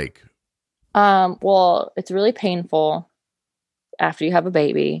that like? Well, it's really painful after you have a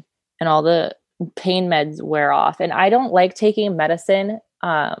baby and all the pain meds wear off. And I don't like taking medicine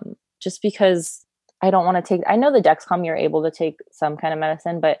just because I don't want to take, I know the Dexcom, you're able to take some kind of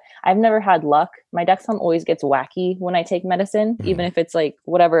medicine, but I've never had luck. My Dexcom always gets wacky when I take medicine, even if it's like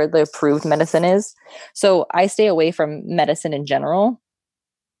whatever the approved medicine is. So I stay away from medicine in general.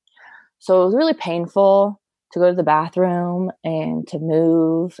 So it was really painful to go to the bathroom and to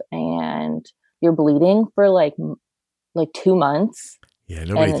move, and you're bleeding for like 2 months. Yeah,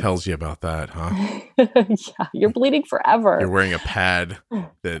 nobody tells you about that, huh? Yeah, you're bleeding forever. You're wearing a pad.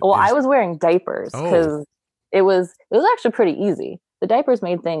 I was wearing diapers because it was actually pretty easy. The diapers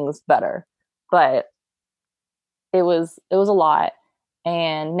made things better, but it was a lot.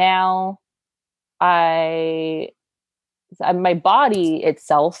 And now my body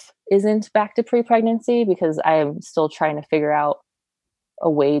itself isn't back to pre-pregnancy because I am still trying to figure out a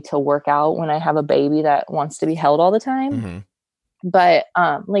way to work out when I have a baby that wants to be held all the time. Mm-hmm. But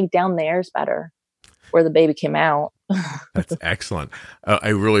like down there's better where the baby came out. That's excellent. I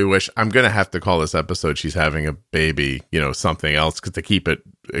really wish I'm going to have to call this episode She's Having a Baby, something else to keep it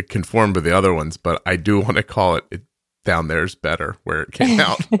conformed with the other ones. But I do want to call it Down There's Better where it came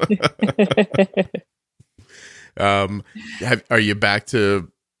out. Are you back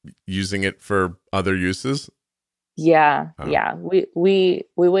to using it for other uses? Yeah. Yeah. We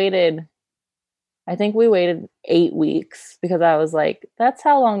waited. I think we waited 8 weeks because I was like, that's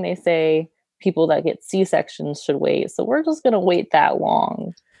how long they say people that get C-sections should wait. So we're just going to wait that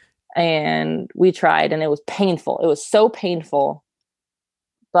long. And we tried and it was painful. It was so painful,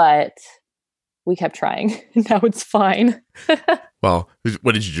 but we kept trying. Now it's fine. Well,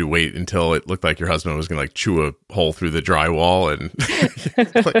 what did you do? Wait until it looked like your husband was going to like chew a hole through the drywall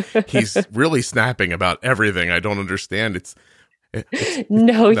and he's really snapping about everything. I don't understand.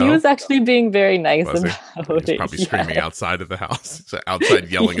 No, he was actually being very nice about it. He's probably screaming outside of the house, outside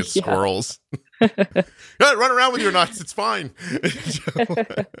yelling at squirrels. Run around with your nuts. It's fine.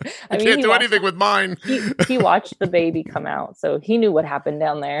 I can't do anything with mine. He watched the baby come out, so he knew what happened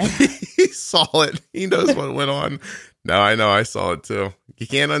down there. He saw it. He knows what went on. No, I know. I saw it too. You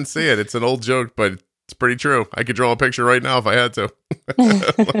can't unsee it. It's an old joke, but it's pretty true. I could draw a picture right now if I had to.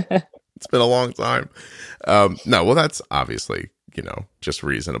 It's been a long time. No, well, that's obviously just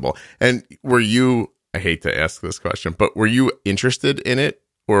reasonable. And I hate to ask this question, but were you interested in it,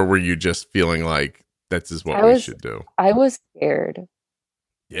 or were you just feeling like this is what we should do? I was scared.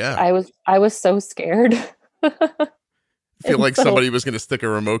 Yeah. I was so scared. I feel like somebody was going to stick a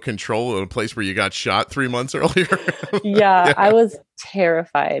remote control in a place where you got shot 3 months earlier. Yeah, I was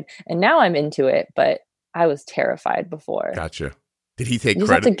terrified. And now I'm into it, but I was terrified before. Gotcha. Did he take credit? You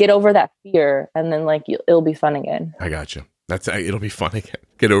just have to get over that fear, and then it'll be fun again. I gotcha. It'll be fun again.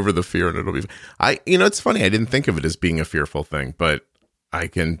 Get over the fear and it'll be fun. It's funny. I didn't think of it as being a fearful thing, but I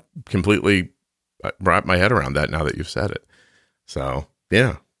can completely wrap my head around that now that you've said it. So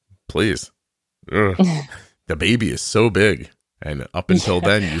yeah, please. The baby is so big. And up until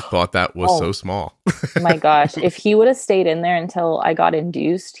then, you thought that was so small. My gosh. If he would have stayed in there until I got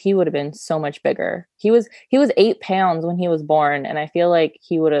induced, he would have been so much bigger. He was 8 pounds when he was born. And I feel like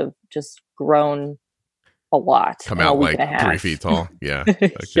he would have just grown a lot. Come out like 3 feet tall. Yeah.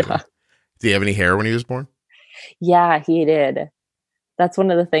 Yeah. Did he have any hair when he was born? Yeah, he did. That's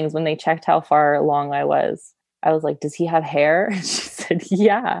one of the things when they checked how far along I was like, does he have hair? And she said,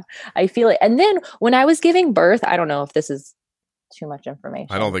 yeah, I feel it. And then when I was giving birth, I don't know if this is too much information.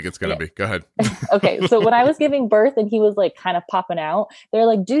 I don't think it's going to be. Go ahead. Okay. So when I was giving birth and he was like kind of popping out, they're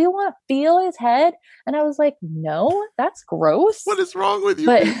like, do you want to feel his head? And I was like, no, that's gross. What is wrong with you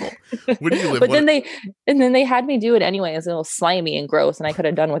people? What do you live But with? then they had me do it anyways. It was slimy and gross and I could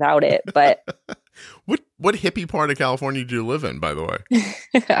have done without it. But what hippie part of California do you live in, by the way?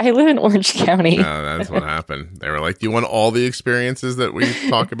 I live in Orange County. No, that's what happened. They were like, do you want all the experiences that we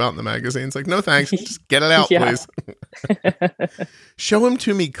talk about in the magazines? Like, no, thanks. Just get it out, please. Show him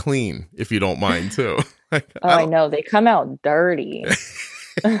to me clean, if you don't mind, too. Like, I know. They come out dirty.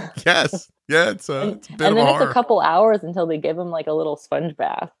 Yes. Yeah, it's a bit and then of a it's a couple hours until they give him like a little sponge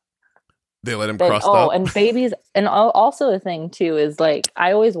bath. They let him crust up. And babies, and also the thing too is like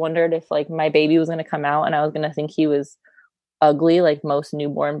I always wondered if like my baby was going to come out and I was going to think he was ugly, like most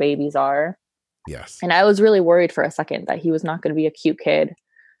newborn babies are. Yes. And I was really worried for a second that he was not going to be a cute kid.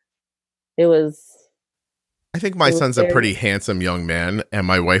 I think my son's a pretty handsome young man, and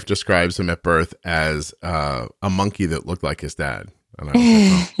my wife describes him at birth as a monkey that looked like his dad. And I was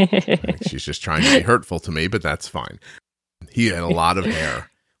like, oh, I think she's just trying to be hurtful to me, but that's fine. He had a lot of hair.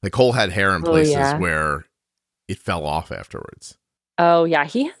 Like Cole had hair in places where it fell off afterwards. Oh yeah,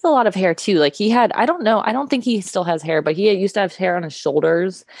 he has a lot of hair too. Like he had, I don't know, I don't think he still has hair, but he used to have hair on his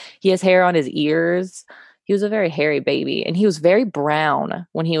shoulders. He has hair on his ears. He was a very hairy baby, and he was very brown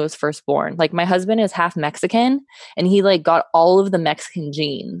when he was first born. Like my husband is half Mexican, and he like got all of the Mexican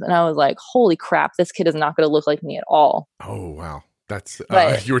genes, and I was like, holy crap, this kid is not going to look like me at all. Oh wow, that's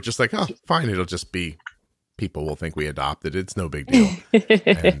you were just like, oh, fine, it'll just be. People will think we adopted it. It's no big deal.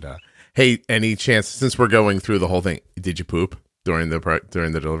 And hey, any chance, since we're going through the whole thing, did you poop during the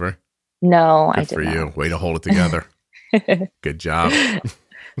delivery? No, Good I did for not. you. Way to hold it together. Good job.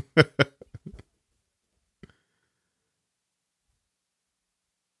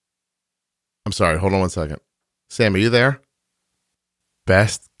 I'm sorry. Hold on one second. Sam, are you there?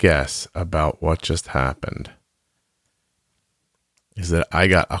 Best guess about what just happened is that I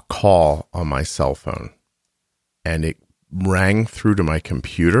got a call on my cell phone. And it rang through to my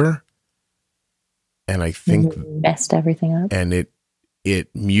computer, and I think messed everything up. And it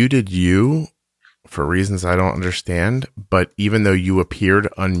muted you for reasons I don't understand. But even though you appeared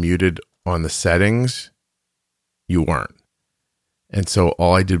unmuted on the settings, you weren't. And so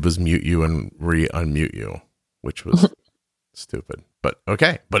all I did was mute you and unmute you, which was stupid. But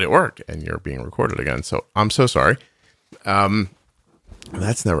okay, but it worked, and you're being recorded again. So I'm so sorry.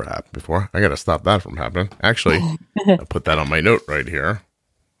 That's never happened before. I got to stop that from happening. Actually, I'll put that on my note right here.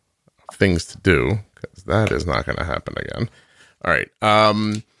 Things to do, because that is not going to happen again. All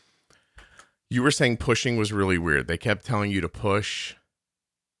right. You were saying pushing was really weird. They kept telling you to push.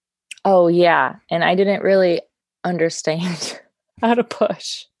 Oh, yeah. And I didn't really understand how to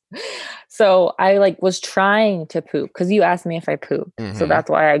push. So I like was trying to poop because you asked me if I pooped. Mm-hmm. So that's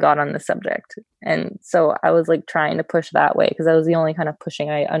why I got on the subject. And so I was like trying to push that way because that was the only kind of pushing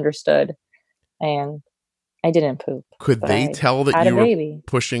I understood. And I didn't poop. Could they tell that you were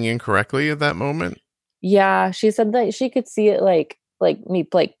pushing incorrectly at that moment? Yeah. She said that she could see it like me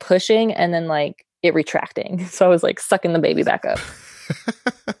like pushing and then like it retracting. So I was like sucking the baby back up.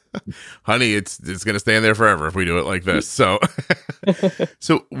 Honey, it's going to stay in there forever if we do it like this. So,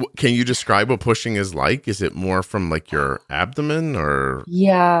 can you describe what pushing is like? Is it more from like your abdomen or?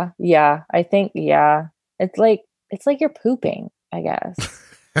 Yeah. I think, it's like you're pooping, I guess.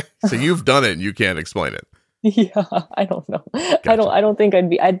 So you've done it and you can't explain it. Yeah. I don't know. Gotcha. I don't think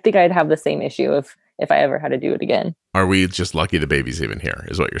I'd have the same issue if I ever had to do it again. Are we just lucky the baby's even here,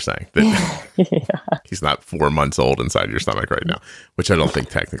 is what you're saying? Yeah. He's not 4 months old inside your stomach right now, which I don't think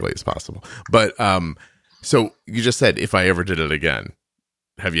technically is possible. But so you just said, if I ever did it again,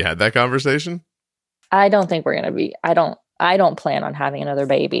 have you had that conversation? I don't think we're going to be, I don't plan on having another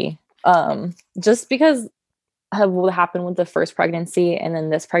baby. Just because of what happened with the first pregnancy and then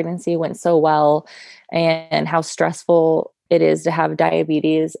this pregnancy went so well and how stressful it is to have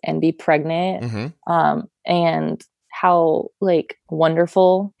diabetes and be pregnant. Mm-hmm. And how like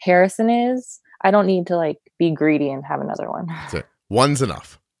wonderful Harrison is. I don't need to like be greedy and have another one. That's it. One's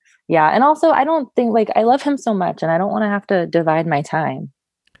enough. Yeah. And also I don't think like I love him so much and I don't want to have to divide my time.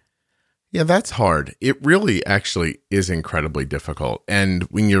 Yeah, that's hard. It really actually is incredibly difficult. And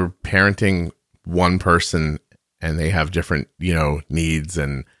when you're parenting one person and they have different, needs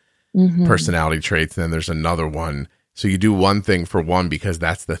and mm-hmm. personality traits, and then there's another one. So you do one thing for one because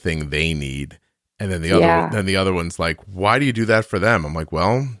that's the thing they need. And then the other one's like, why do you do that for them? I'm like,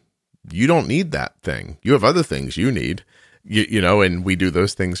 well, you don't need that thing. You have other things you need. and we do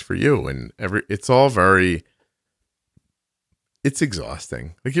those things for you, and it's all very, it's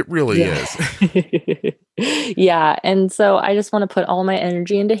exhausting. Like it really is. Yeah. And so I just want to put all my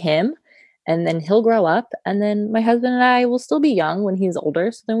energy into him, and then he'll grow up, and then my husband and I will still be young when he's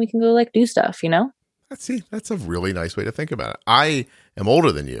older. So then we can go like do stuff, That's a really nice way to think about it. I am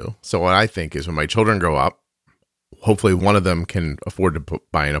older than you. So what I think is when my children grow up, hopefully one of them can afford to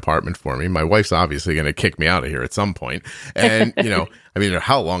buy an apartment for me. My wife's obviously going to kick me out of here at some point. And,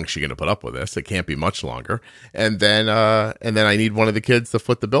 how long is she going to put up with this? It can't be much longer. And then I need one of the kids to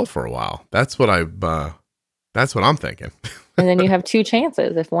foot the bill for a while. That's what I'm thinking. And then you have two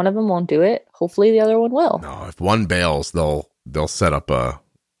chances. If one of them won't do it, hopefully the other one will. No, if one bails, they'll set up a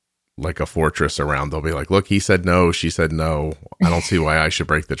fortress around. They'll be like, look, he said no, she said no. I don't see why I should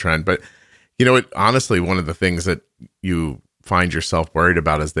break the trend. But honestly, one of the things that you find yourself worried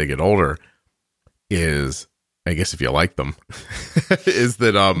about as they get older is, I guess if you like them, is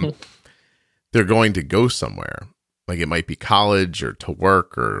that they're going to go somewhere. Like it might be college or to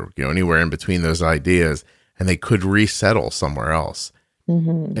work or, anywhere in between those ideas, and they could resettle somewhere else.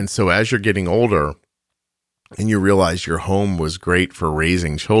 Mm-hmm. And so as you're getting older and you realize your home was great for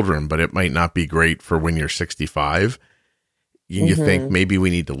raising children, but it might not be great for when you're 65, you think maybe we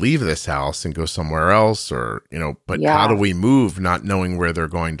need to leave this house and go somewhere else, or, but how do we move not knowing where they're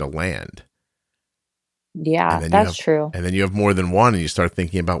going to land? Yeah, that's true. And then you have more than one, and you start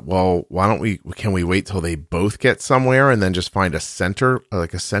thinking about, well, can we wait till they both get somewhere and then just find a central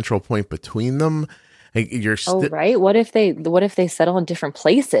point between them? Right. What if they settle in different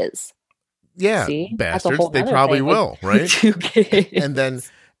places? Yeah. See? Bastards. They probably will, right?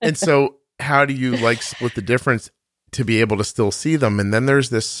 And so how do you split the difference to be able to still see them? And then there's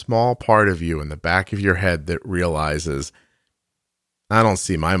this small part of you in the back of your head that realizes, I don't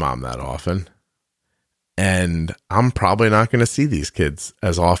see my mom that often. And I'm probably not going to see these kids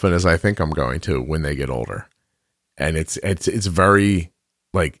as often as I think I'm going to when they get older. And it's very,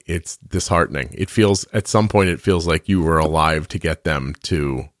 it's disheartening. At some point, it feels like you were alive to get them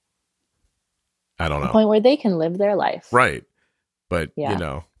to, I don't know. The point where they can live their life. Right. But, I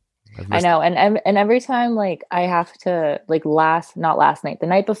know. And every time I have to not last night, the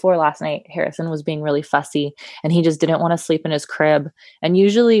night before last night, Harrison was being really fussy and he just didn't want to sleep in his crib. And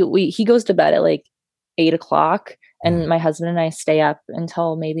usually he goes to bed at 8:00, and my husband and I stay up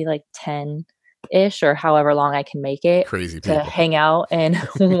until maybe 10-ish or however long I can make it. Crazy people. To hang out and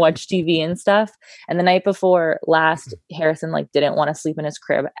watch TV and stuff. And the night before last, Harrison didn't want to sleep in his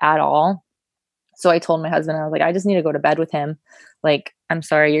crib at all. So I told my husband, I was like, I just need to go to bed with him. I'm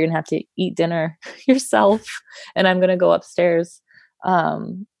sorry, you're going to have to eat dinner yourself, and I'm going to go upstairs.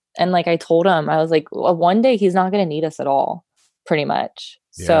 And I told him, I was like, well, one day he's not going to need us at all, pretty much.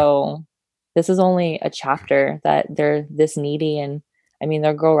 Yeah. So this is only a chapter that they're this needy. And I mean,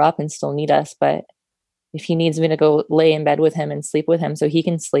 they'll grow up and still need us. But if he needs me to go lay in bed with him and sleep with him so he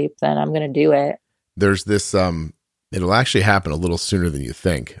can sleep, then I'm going to do it. There's this, it'll actually happen a little sooner than you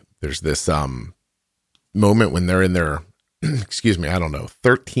think. There's this moment when they're in their,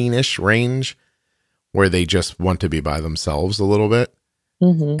 13-ish range, where they just want to be by themselves a little bit.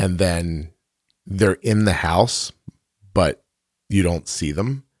 Mm-hmm. And then they're in the house, but you don't see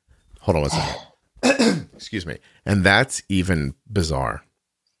them. Hold on one second. Excuse me. And that's even bizarre.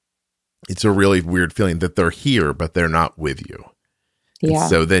 It's a really weird feeling that they're here, but they're not with you. Yeah. And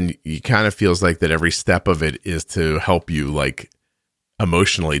so then you kind of feels like that every step of it is to help you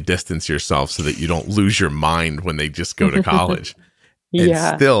emotionally distance yourself so that you don't lose your mind when they just go to college. Yeah.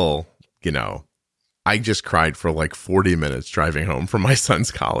 And still, I just cried for 40 minutes driving home from my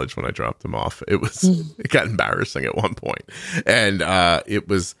son's college when I dropped him off. It got embarrassing at one point. And it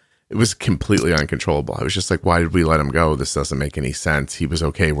was completely uncontrollable. I was just like, why did we let him go? This doesn't make any sense. He was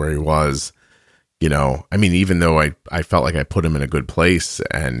okay where he was. Even though I felt like I put him in a good place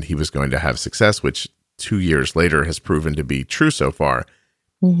and he was going to have success, which 2 years later has proven to be true so far.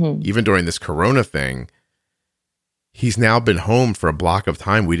 Mm-hmm. Even during this Corona thing, he's now been home for a block of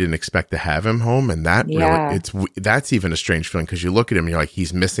time. We didn't expect to have him home. And that that's even a strange feeling, because you look at him and you're like,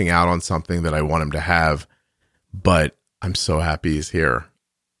 he's missing out on something that I want him to have, but I'm so happy he's here.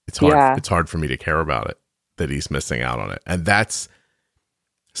 It's hard. Yeah. It's hard for me to care about it, that he's missing out on it. And that's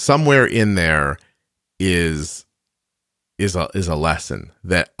somewhere in there is a lesson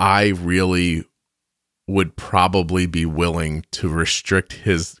that I really would probably be willing to restrict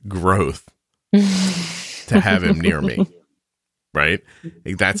his growth to have him near me. Right?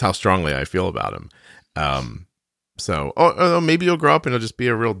 That's how strongly I feel about him. So maybe you'll grow up and he'll just be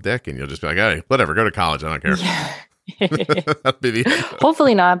a real dick and you'll just be like, hey, whatever, go to college. I don't care. Yeah. That'd be the end.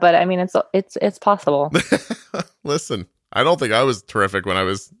 Hopefully not, but it's possible. Listen, I don't think I was terrific when I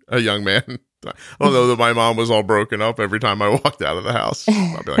was a young man. I don't know that my mom was all broken up every time I walked out of the house.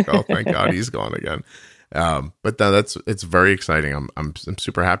 I'll be like, oh, thank God he's gone again. But no, it's very exciting. I'm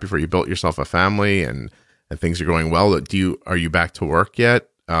super happy for you. Built yourself a family and things are going well. Are you back to work yet?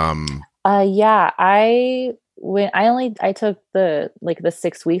 Yeah, I took the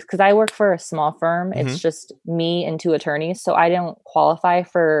 6 weeks because I work for a small firm. Mm-hmm. It's just me and 2 attorneys. So I don't qualify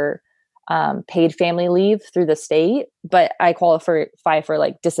for paid family leave through the state, but I qualify for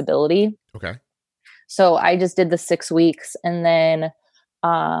like disability. Okay. So I just did the 6 weeks and then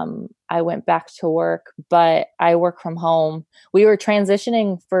I went back to work, but I work from home. We were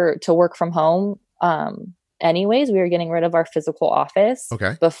transitioning to work from home. Anyways, we were getting rid of our physical office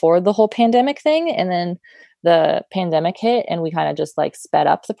before the whole pandemic thing. And then the pandemic hit and we kind of just like sped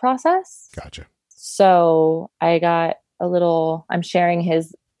up the process. Gotcha. So I got I'm sharing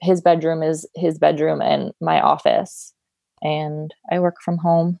his bedroom is his bedroom and my office, and I work from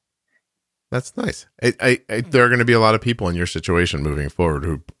home. That's nice. There are going to be a lot of people in your situation moving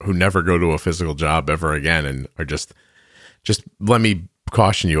forward who never go to a physical job ever again and are just let me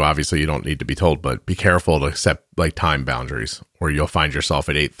caution you. Obviously, you don't need to be told, but be careful to set like time boundaries, or you'll find yourself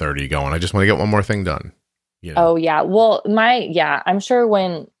at 8:30 going, I just want to get one more thing done. You know? Oh yeah. Well, I'm sure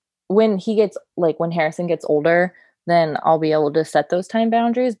when he gets when Harrison gets older, then I'll be able to set those time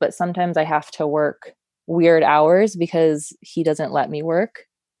boundaries. But sometimes I have to work weird hours because he doesn't let me work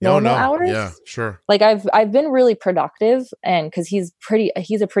normal hours. Yeah, sure. Like I've been really productive, and because he's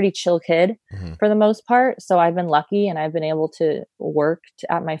a pretty chill kid for the most part. So I've been lucky and I've been able to work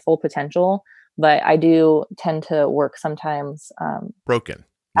at my full potential. But I do tend to work sometimes broken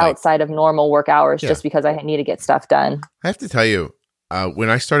outside of normal work hours just because I need to get stuff done. I have to tell you, when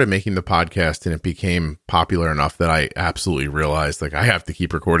I started making the podcast and it became popular enough that I absolutely realized like I have to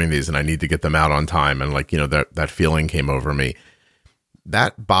keep recording these and I need to get them out on time. And like, that feeling came over me.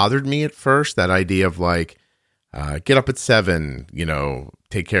 That bothered me at first, that idea of like, get up at 7,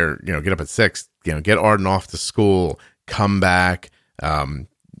 take care, get up at 6, get Arden off to school, come back,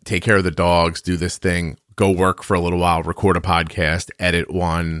 take care of the dogs, do this thing, go work for a little while, record a podcast, edit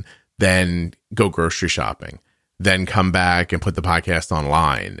one, then go grocery shopping, then come back and put the podcast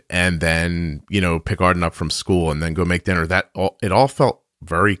online, and then, pick Arden up from school and then go make dinner. It all felt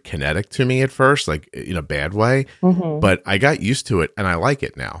very kinetic to me at first, like in a bad way, but I got used to it and I like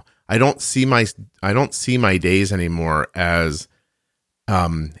it now. I don't see my days anymore as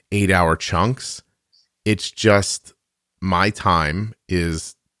 8-hour chunks. It's just my time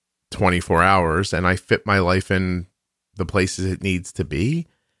is 24 hours and I fit my life in the places it needs to be.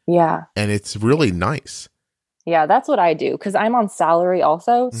 Yeah. And it's really nice. Yeah, that's what I do because I'm on salary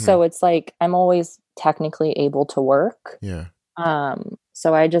also. So it's like I'm always technically able to work. Yeah.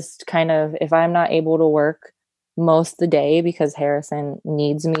 So I just kind of, if I'm not able to work most of the day because Harrison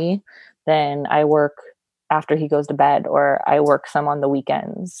needs me, then I work after he goes to bed, or I work some on the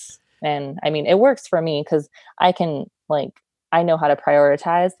weekends. And I mean, it works for me because I can I know how to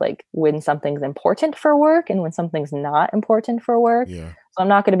prioritize when something's important for work and when something's not important for work. Yeah. So I'm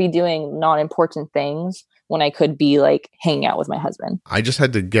not going to be doing non-important things when I could be hanging out with my husband. I just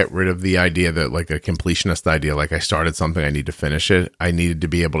had to get rid of the idea that a completionist idea, I started something, I need to finish it. I needed to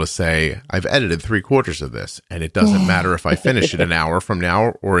be able to say, I've edited 3/4 of this and it doesn't matter if I finish it an hour from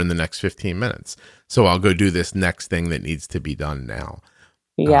now or in the next 15 minutes. So I'll go do this next thing that needs to be done now.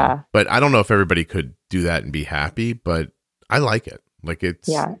 Yeah. But I don't know if everybody could do that and be happy, but I like it.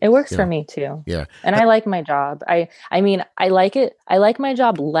 It works for me too. Yeah. And I like my job. I mean, I like it. I like my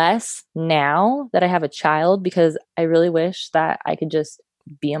job less now that I have a child because I really wish that I could just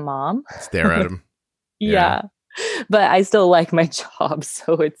be a mom. Stare at him. Yeah. But I still like my job,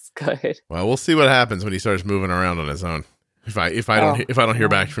 so it's good. Well, we'll see what happens when he starts moving around on his own. If I don't hear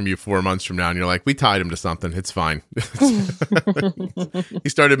back from you 4 months from now and you're like, we tied him to something, it's fine. He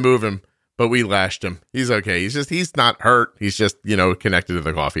started moving, but we lashed him. He's okay. He's not hurt. He's just, connected to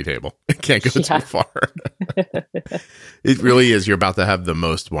the coffee table. Can't go too far. It really is. You're about to have the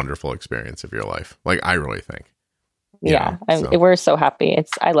most wonderful experience of your life. I really think. Yeah. We're so happy.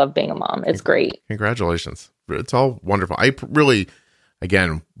 I love being a mom. It's great. Congratulations. It's all wonderful. I really,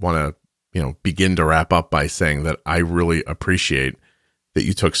 again, want to, begin to wrap up by saying that I really appreciate that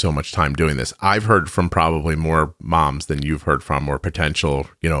you took so much time doing this. I've heard from probably more moms than you've heard from, or potential,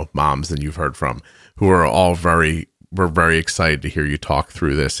 moms than you've heard from, who are all very excited to hear you talk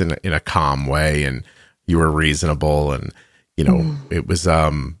through this in a calm way. And you were reasonable. And, it was,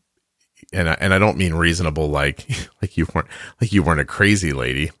 and I don't mean reasonable like like you weren't a crazy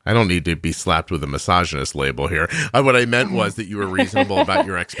lady. I don't need to be slapped with a misogynist label here. What I meant was that you were reasonable about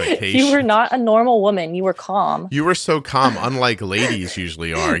your expectations. You were not a normal woman. You were calm. You were so calm, unlike ladies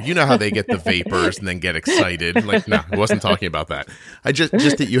usually are. You know how they get the vapors and then get excited. Like, no, I wasn't talking about that. I just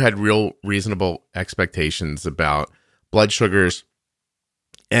that you had real reasonable expectations about blood sugars.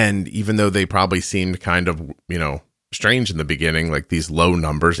 And even though they probably seemed kind of, strange in the beginning, like these low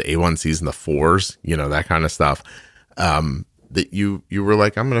numbers, A1Cs in the 4s, that kind of stuff, that you were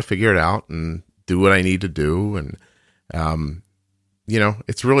like, I'm going to figure it out and do what I need to do. And,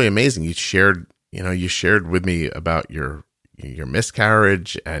 it's really amazing. You shared with me about your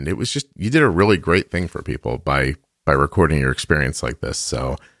miscarriage, and it was just, you did a really great thing for people by recording your experience like this.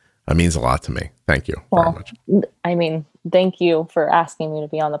 So it means a lot to me. Thank you very much. I mean, thank you for asking me to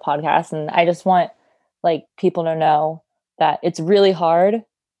be on the podcast. And I just want people to know that it's really hard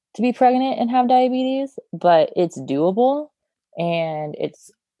to be pregnant and have diabetes, but it's doable and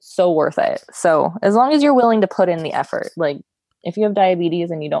it's so worth it. So as long as you're willing to put in the effort, if you have diabetes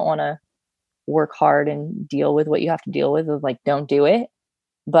and you don't want to work hard and deal with what you have to deal with, don't do it.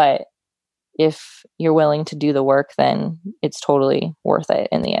 But if you're willing to do the work, then it's totally worth it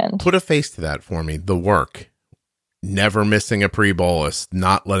in the end. Put a face to that for me. The work. Never missing a pre-bolus,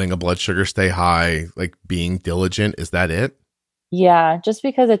 not letting a blood sugar stay high, being diligent. Is that it? Yeah, just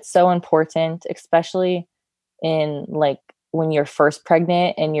because it's so important, especially in when you're first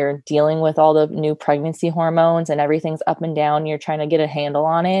pregnant and you're dealing with all the new pregnancy hormones and everything's up and down, you're trying to get a handle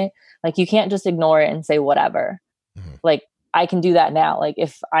on it. You can't just ignore it and say whatever. Mm-hmm. I can do that now.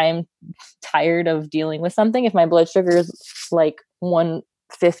 If I'm tired of dealing with something, if my blood sugar is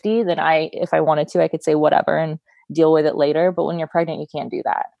 150, then if I wanted to, I could say whatever and deal with it later. But when you're pregnant, you can't do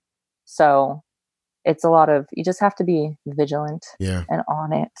that. So it's you just have to be vigilant and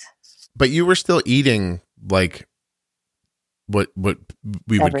on it. But you were still eating what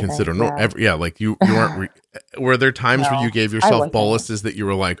we would consider normal. You weren't. Were there times where you gave yourself boluses that you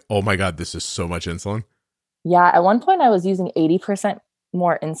were like, oh my God, this is so much insulin? Yeah. At one point I was using 80%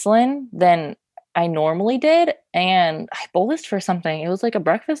 more insulin than I normally did. And I bolused for something. It was a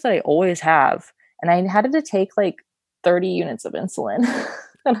breakfast that I always have. And I had to take 30 units of insulin.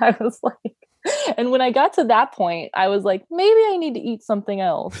 And I was and when I got to that point, I was maybe I need to eat something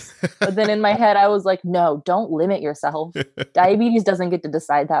else. But then in my head, I was no, don't limit yourself. Diabetes doesn't get to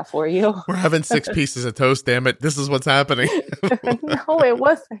decide that for you. We're having 6 pieces of toast, damn it. This is what's happening. No, it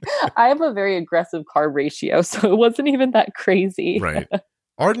wasn't. I have a very aggressive carb ratio, so it wasn't even that crazy. Right.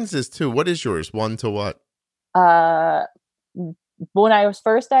 Arden's is too. What is yours? 1 to what? When I was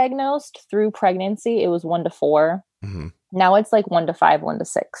first diagnosed through pregnancy, it was 1 to 4. Mm-hmm. Now it's 1 to 5, 1 to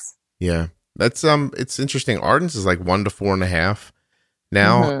 6. Yeah. That's it's interesting. Arden's is 1 to 4.5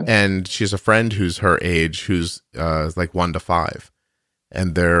 now. Mm-hmm. And she has a friend who's her age who's 1 to 5.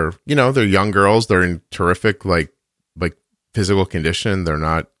 And they're young girls. They're in terrific physical condition. They're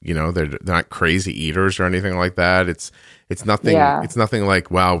not, they're not crazy eaters or anything like that. It's nothing. Yeah. It's nothing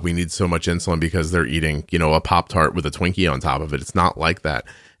wow, we need so much insulin because they're eating, a Pop-Tart with a Twinkie on top of it. It's not like that.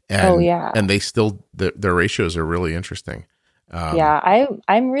 And, and they still, their ratios are really interesting.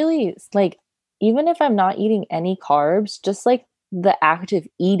 I'm really even if I'm not eating any carbs, just the active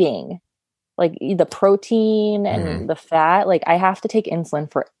eating, the protein and the fat, I have to take insulin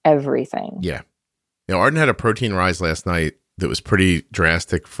for everything. Yeah. Arden had a protein rise last night that was pretty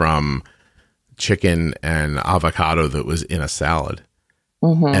drastic from chicken and avocado that was in a salad.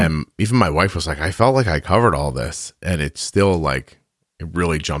 Mm-hmm. And even my wife was I felt like I covered all this, and it's still it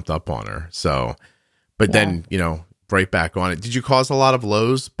really jumped up on her. So, but then, right back on it. Did you cause a lot of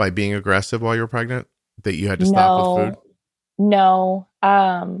lows by being aggressive while you were pregnant that you had to stop with food? No.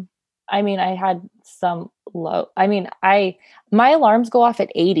 I mean, I had some low. I mean, my alarms go off at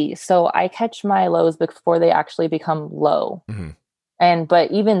 80, so I catch my lows before they actually become low. Mm-hmm.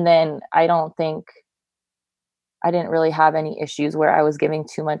 But even then, I didn't really have any issues where I was giving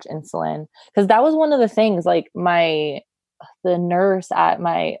too much insulin, because that was one of the things. The nurse at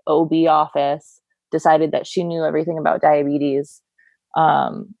my OB office decided that she knew everything about diabetes.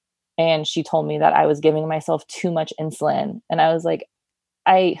 And she told me that I was giving myself too much insulin. And I was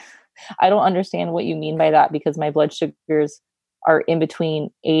I don't understand what you mean by that, because my blood sugars are in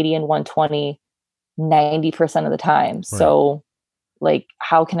between 80 and 120 90% of the time. Right. So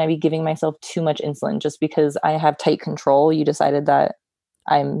how can I be giving myself too much insulin just because I have tight control? You decided that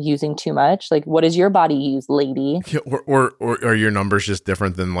I'm using too much. What does your body use, lady? Yeah, or are your numbers just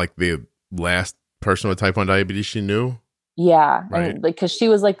different than the last person with type 1 diabetes she knew? Yeah. Right. And because she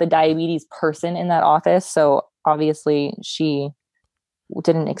was the diabetes person in that office. So obviously she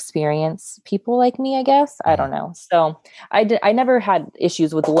didn't experience people like me, I guess. I don't know. So I never had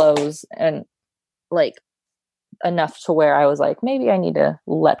issues with lows, and like enough to where I was like, maybe I need to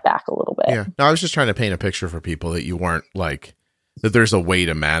let back a little bit. Yeah. No, I was just trying to paint a picture for people that you weren't like, that there's a way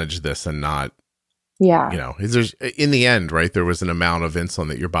to manage this and not, Yeah. you know, there's, in the end, right, there was an amount of insulin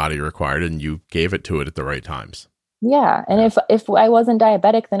that your body required and you gave it to it at the right times. Yeah. And if I wasn't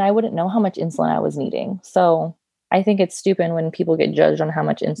diabetic, then I wouldn't know how much insulin I was needing. So I think it's stupid when people get judged on how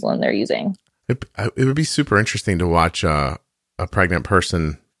much insulin they're using. It would be super interesting to watch a pregnant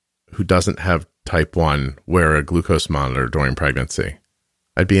person who doesn't have type 1 wear a glucose monitor during pregnancy.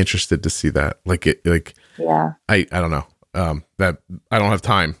 I'd be interested to see that. Yeah. I don't know. That I don't have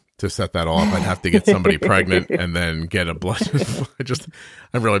time to set that all up. I'd have to get somebody pregnant and then get a blood.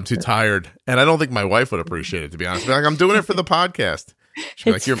 I'm too tired. And I don't think my wife would appreciate it, to be honest. Like, I'm doing it for the podcast.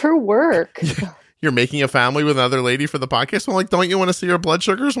 It's like, for work. You're making a family with another lady for the podcast? I'm like, don't you want to see her blood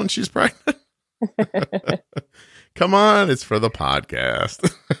sugars when she's pregnant? Come on, it's for the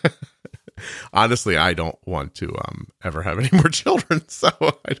podcast. Honestly, I don't want to ever have any more children, so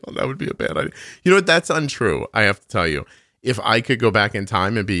that would be a bad idea. You know what? That's untrue. I have to tell you, if I could go back in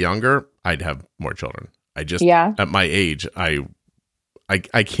time and be younger, I'd have more children. At my age, I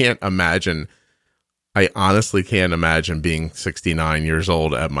can't imagine. I honestly can't imagine being 69 years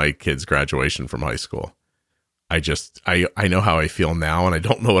old at my kid's graduation from high school. I know how I feel now, and I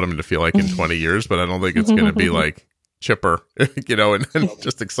don't know what I'm going to feel like in 20 years, but I don't think it's going to be like chipper, you know, and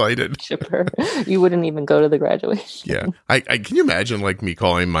just excited. Chipper. You wouldn't even go to the graduation. Yeah. I can you imagine like me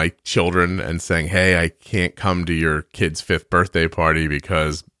calling my children and saying, hey, I can't come to your kid's 5th birthday party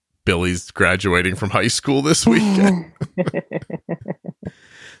because Billy's graduating from high school this weekend.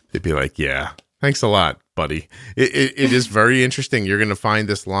 They'd be like, yeah, thanks a lot, buddy. It is very interesting. You're going to find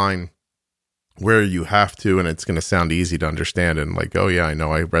this line where you have to, and it's going to sound easy to understand and like, oh yeah, I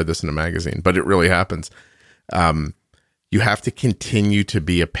know, I read this in a magazine, but it really happens. You have to continue to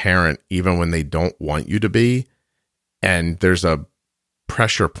be a parent even when they don't want you to be. And there's a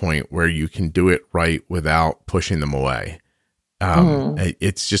pressure point where you can do it right without pushing them away.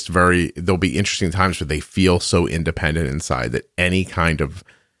 It's just there'll be interesting times where they feel so independent inside that any kind of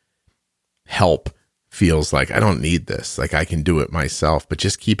help feels like, I don't need this. Like, I can do it myself. But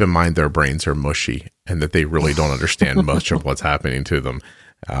just keep in mind their brains are mushy and that they really don't understand much of what's happening to them.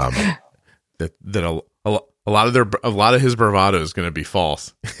 That a lot of his bravado is going to be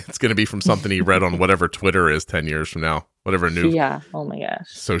false. It's going to be from something he read on whatever Twitter is 10 years from now, whatever new. Yeah. Oh my gosh.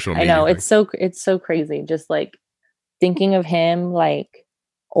 Social media. I know. It's so crazy. Just like thinking of him like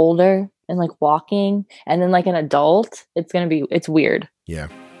older and like walking and then like an adult, it's weird. Yeah.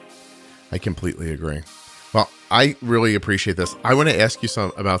 I completely agree. Well, I really appreciate this. I want to ask you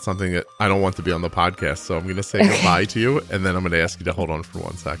about something that I don't want to be on the podcast, so I'm going to say goodbye to you, and then I'm going to ask you to hold on for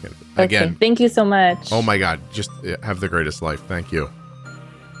 1 second. Okay. Again, thank you so much. Oh my God, just have the greatest life. Thank you.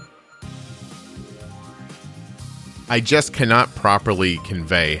 I just cannot properly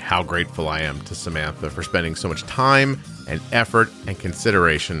convey how grateful I am to Samantha for spending so much time and effort and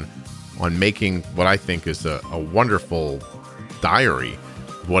consideration on making what I think is a wonderful diary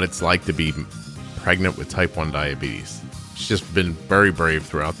of what it's like to be pregnant with type 1 diabetes. She's just been very brave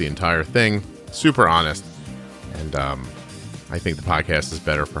throughout the entire thing, super honest, and I think the podcast is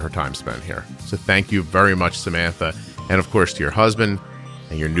better for her time spent here. So thank you very much, Samantha, and of course to your husband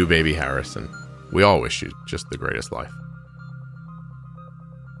and your new baby, Harrison. We all wish you just the greatest life.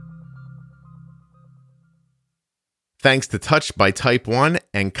 Thanks to Touched by Type 1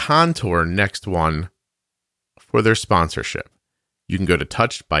 and Contour Next One for their sponsorship. You can go to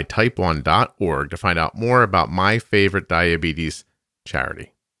touchedbytype1.org to find out more about my favorite diabetes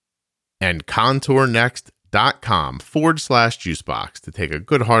charity. And contournext.com/juicebox to take a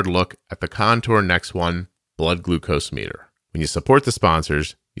good hard look at the Contour Next One blood glucose meter. When you support the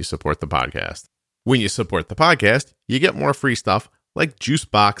sponsors, you support the podcast. When you support the podcast, you get more free stuff like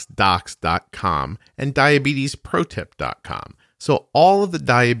juiceboxdocs.com and diabetesprotip.com. So all of the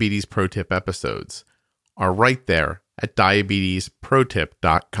Diabetes Pro Tip episodes are right there at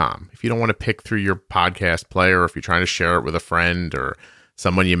diabetesprotip.com. If you don't want to pick through your podcast player, or if you're trying to share it with a friend or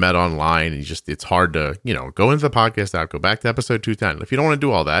someone you met online, and it's hard to, go into the podcast app, go back to episode 210. If you don't want to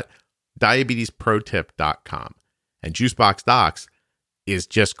do all that, diabetesprotip.com. And Juicebox Docs is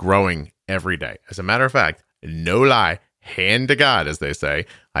just growing every day. As a matter of fact, no lie, hand to God, as they say,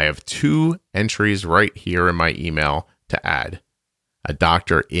 I have 2 entries right here in my email to add. A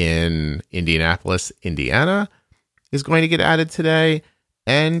doctor in Indianapolis, Indiana is going to get added today,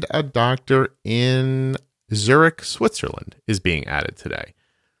 and a doctor in Zurich, Switzerland is being added today.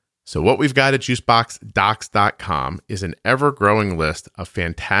 So what we've got at juiceboxdocs.com is an ever-growing list of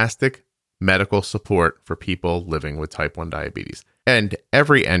fantastic medical support for people living with type 1 diabetes. And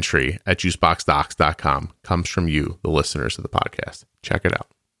every entry at juiceboxdocs.com comes from you, the listeners of the podcast. Check it out.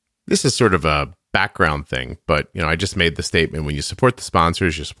 This is sort of a background thing, but I just made the statement, when you support the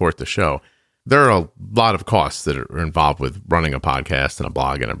sponsors, you support the show. There are a lot of costs that are involved with running a podcast and a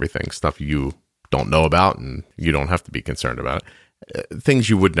blog and everything, stuff you don't know about and you don't have to be concerned about it. Things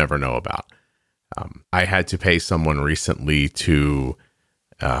you would never know about. I had to pay someone recently to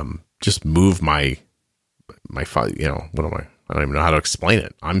just move my what am I? I don't even know how to explain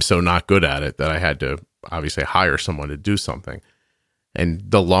it. I'm so not good at it that I had to obviously hire someone to do something. And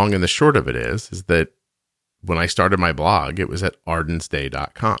the long and the short of it is that when I started my blog, it was at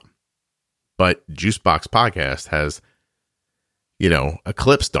ardensday.com. But Juicebox Podcast has,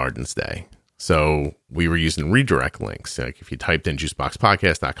 eclipsed Ardens Day. So we were using redirect links. Like if you typed in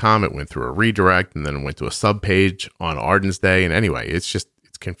juiceboxpodcast.com, it went through a redirect and then it went to a sub page on Ardens Day. And anyway, it's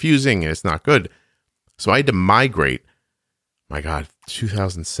confusing and it's not good. So I had to migrate,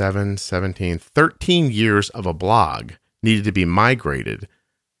 2007, 17, 13 years of a blog needed to be migrated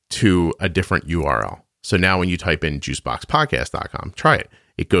to a different URL. So now when you type in juiceboxpodcast.com, try it.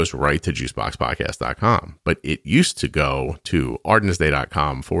 It goes right to juiceboxpodcast.com. But it used to go to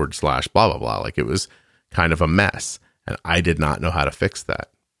ardensday.com / blah, blah, blah. Like it was kind of a mess. And I did not know how to fix that.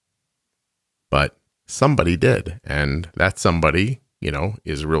 But somebody did. And that somebody,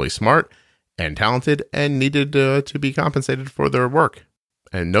 is really smart and talented and needed to be compensated for their work.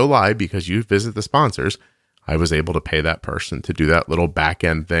 And no lie, because you visit the sponsors, I was able to pay that person to do that little back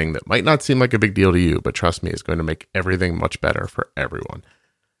end thing that might not seem like a big deal to you, but trust me, it's going to make everything much better for everyone.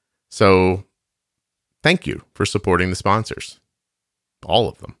 So thank you for supporting the sponsors. All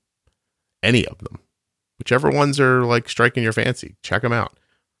of them. Any of them. Whichever ones are like striking your fancy, check them out.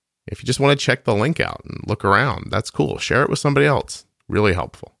 If you just want to check the link out and look around, that's cool. Share it with somebody else. Really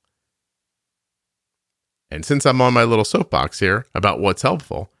helpful. And since I'm on my little soapbox here about what's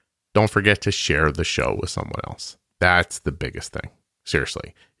helpful, don't forget to share the show with someone else. That's the biggest thing.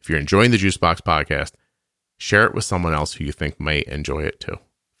 Seriously. If you're enjoying the Juicebox podcast, share it with someone else who you think may enjoy it too.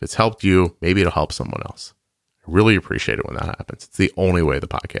 If it's helped you, maybe it'll help someone else. I really appreciate it when that happens. It's the only way the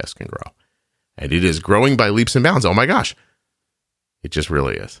podcast can grow. And it is growing by leaps and bounds. Oh my gosh. It just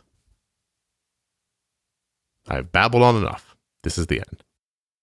really is. I've babbled on enough. This is the end.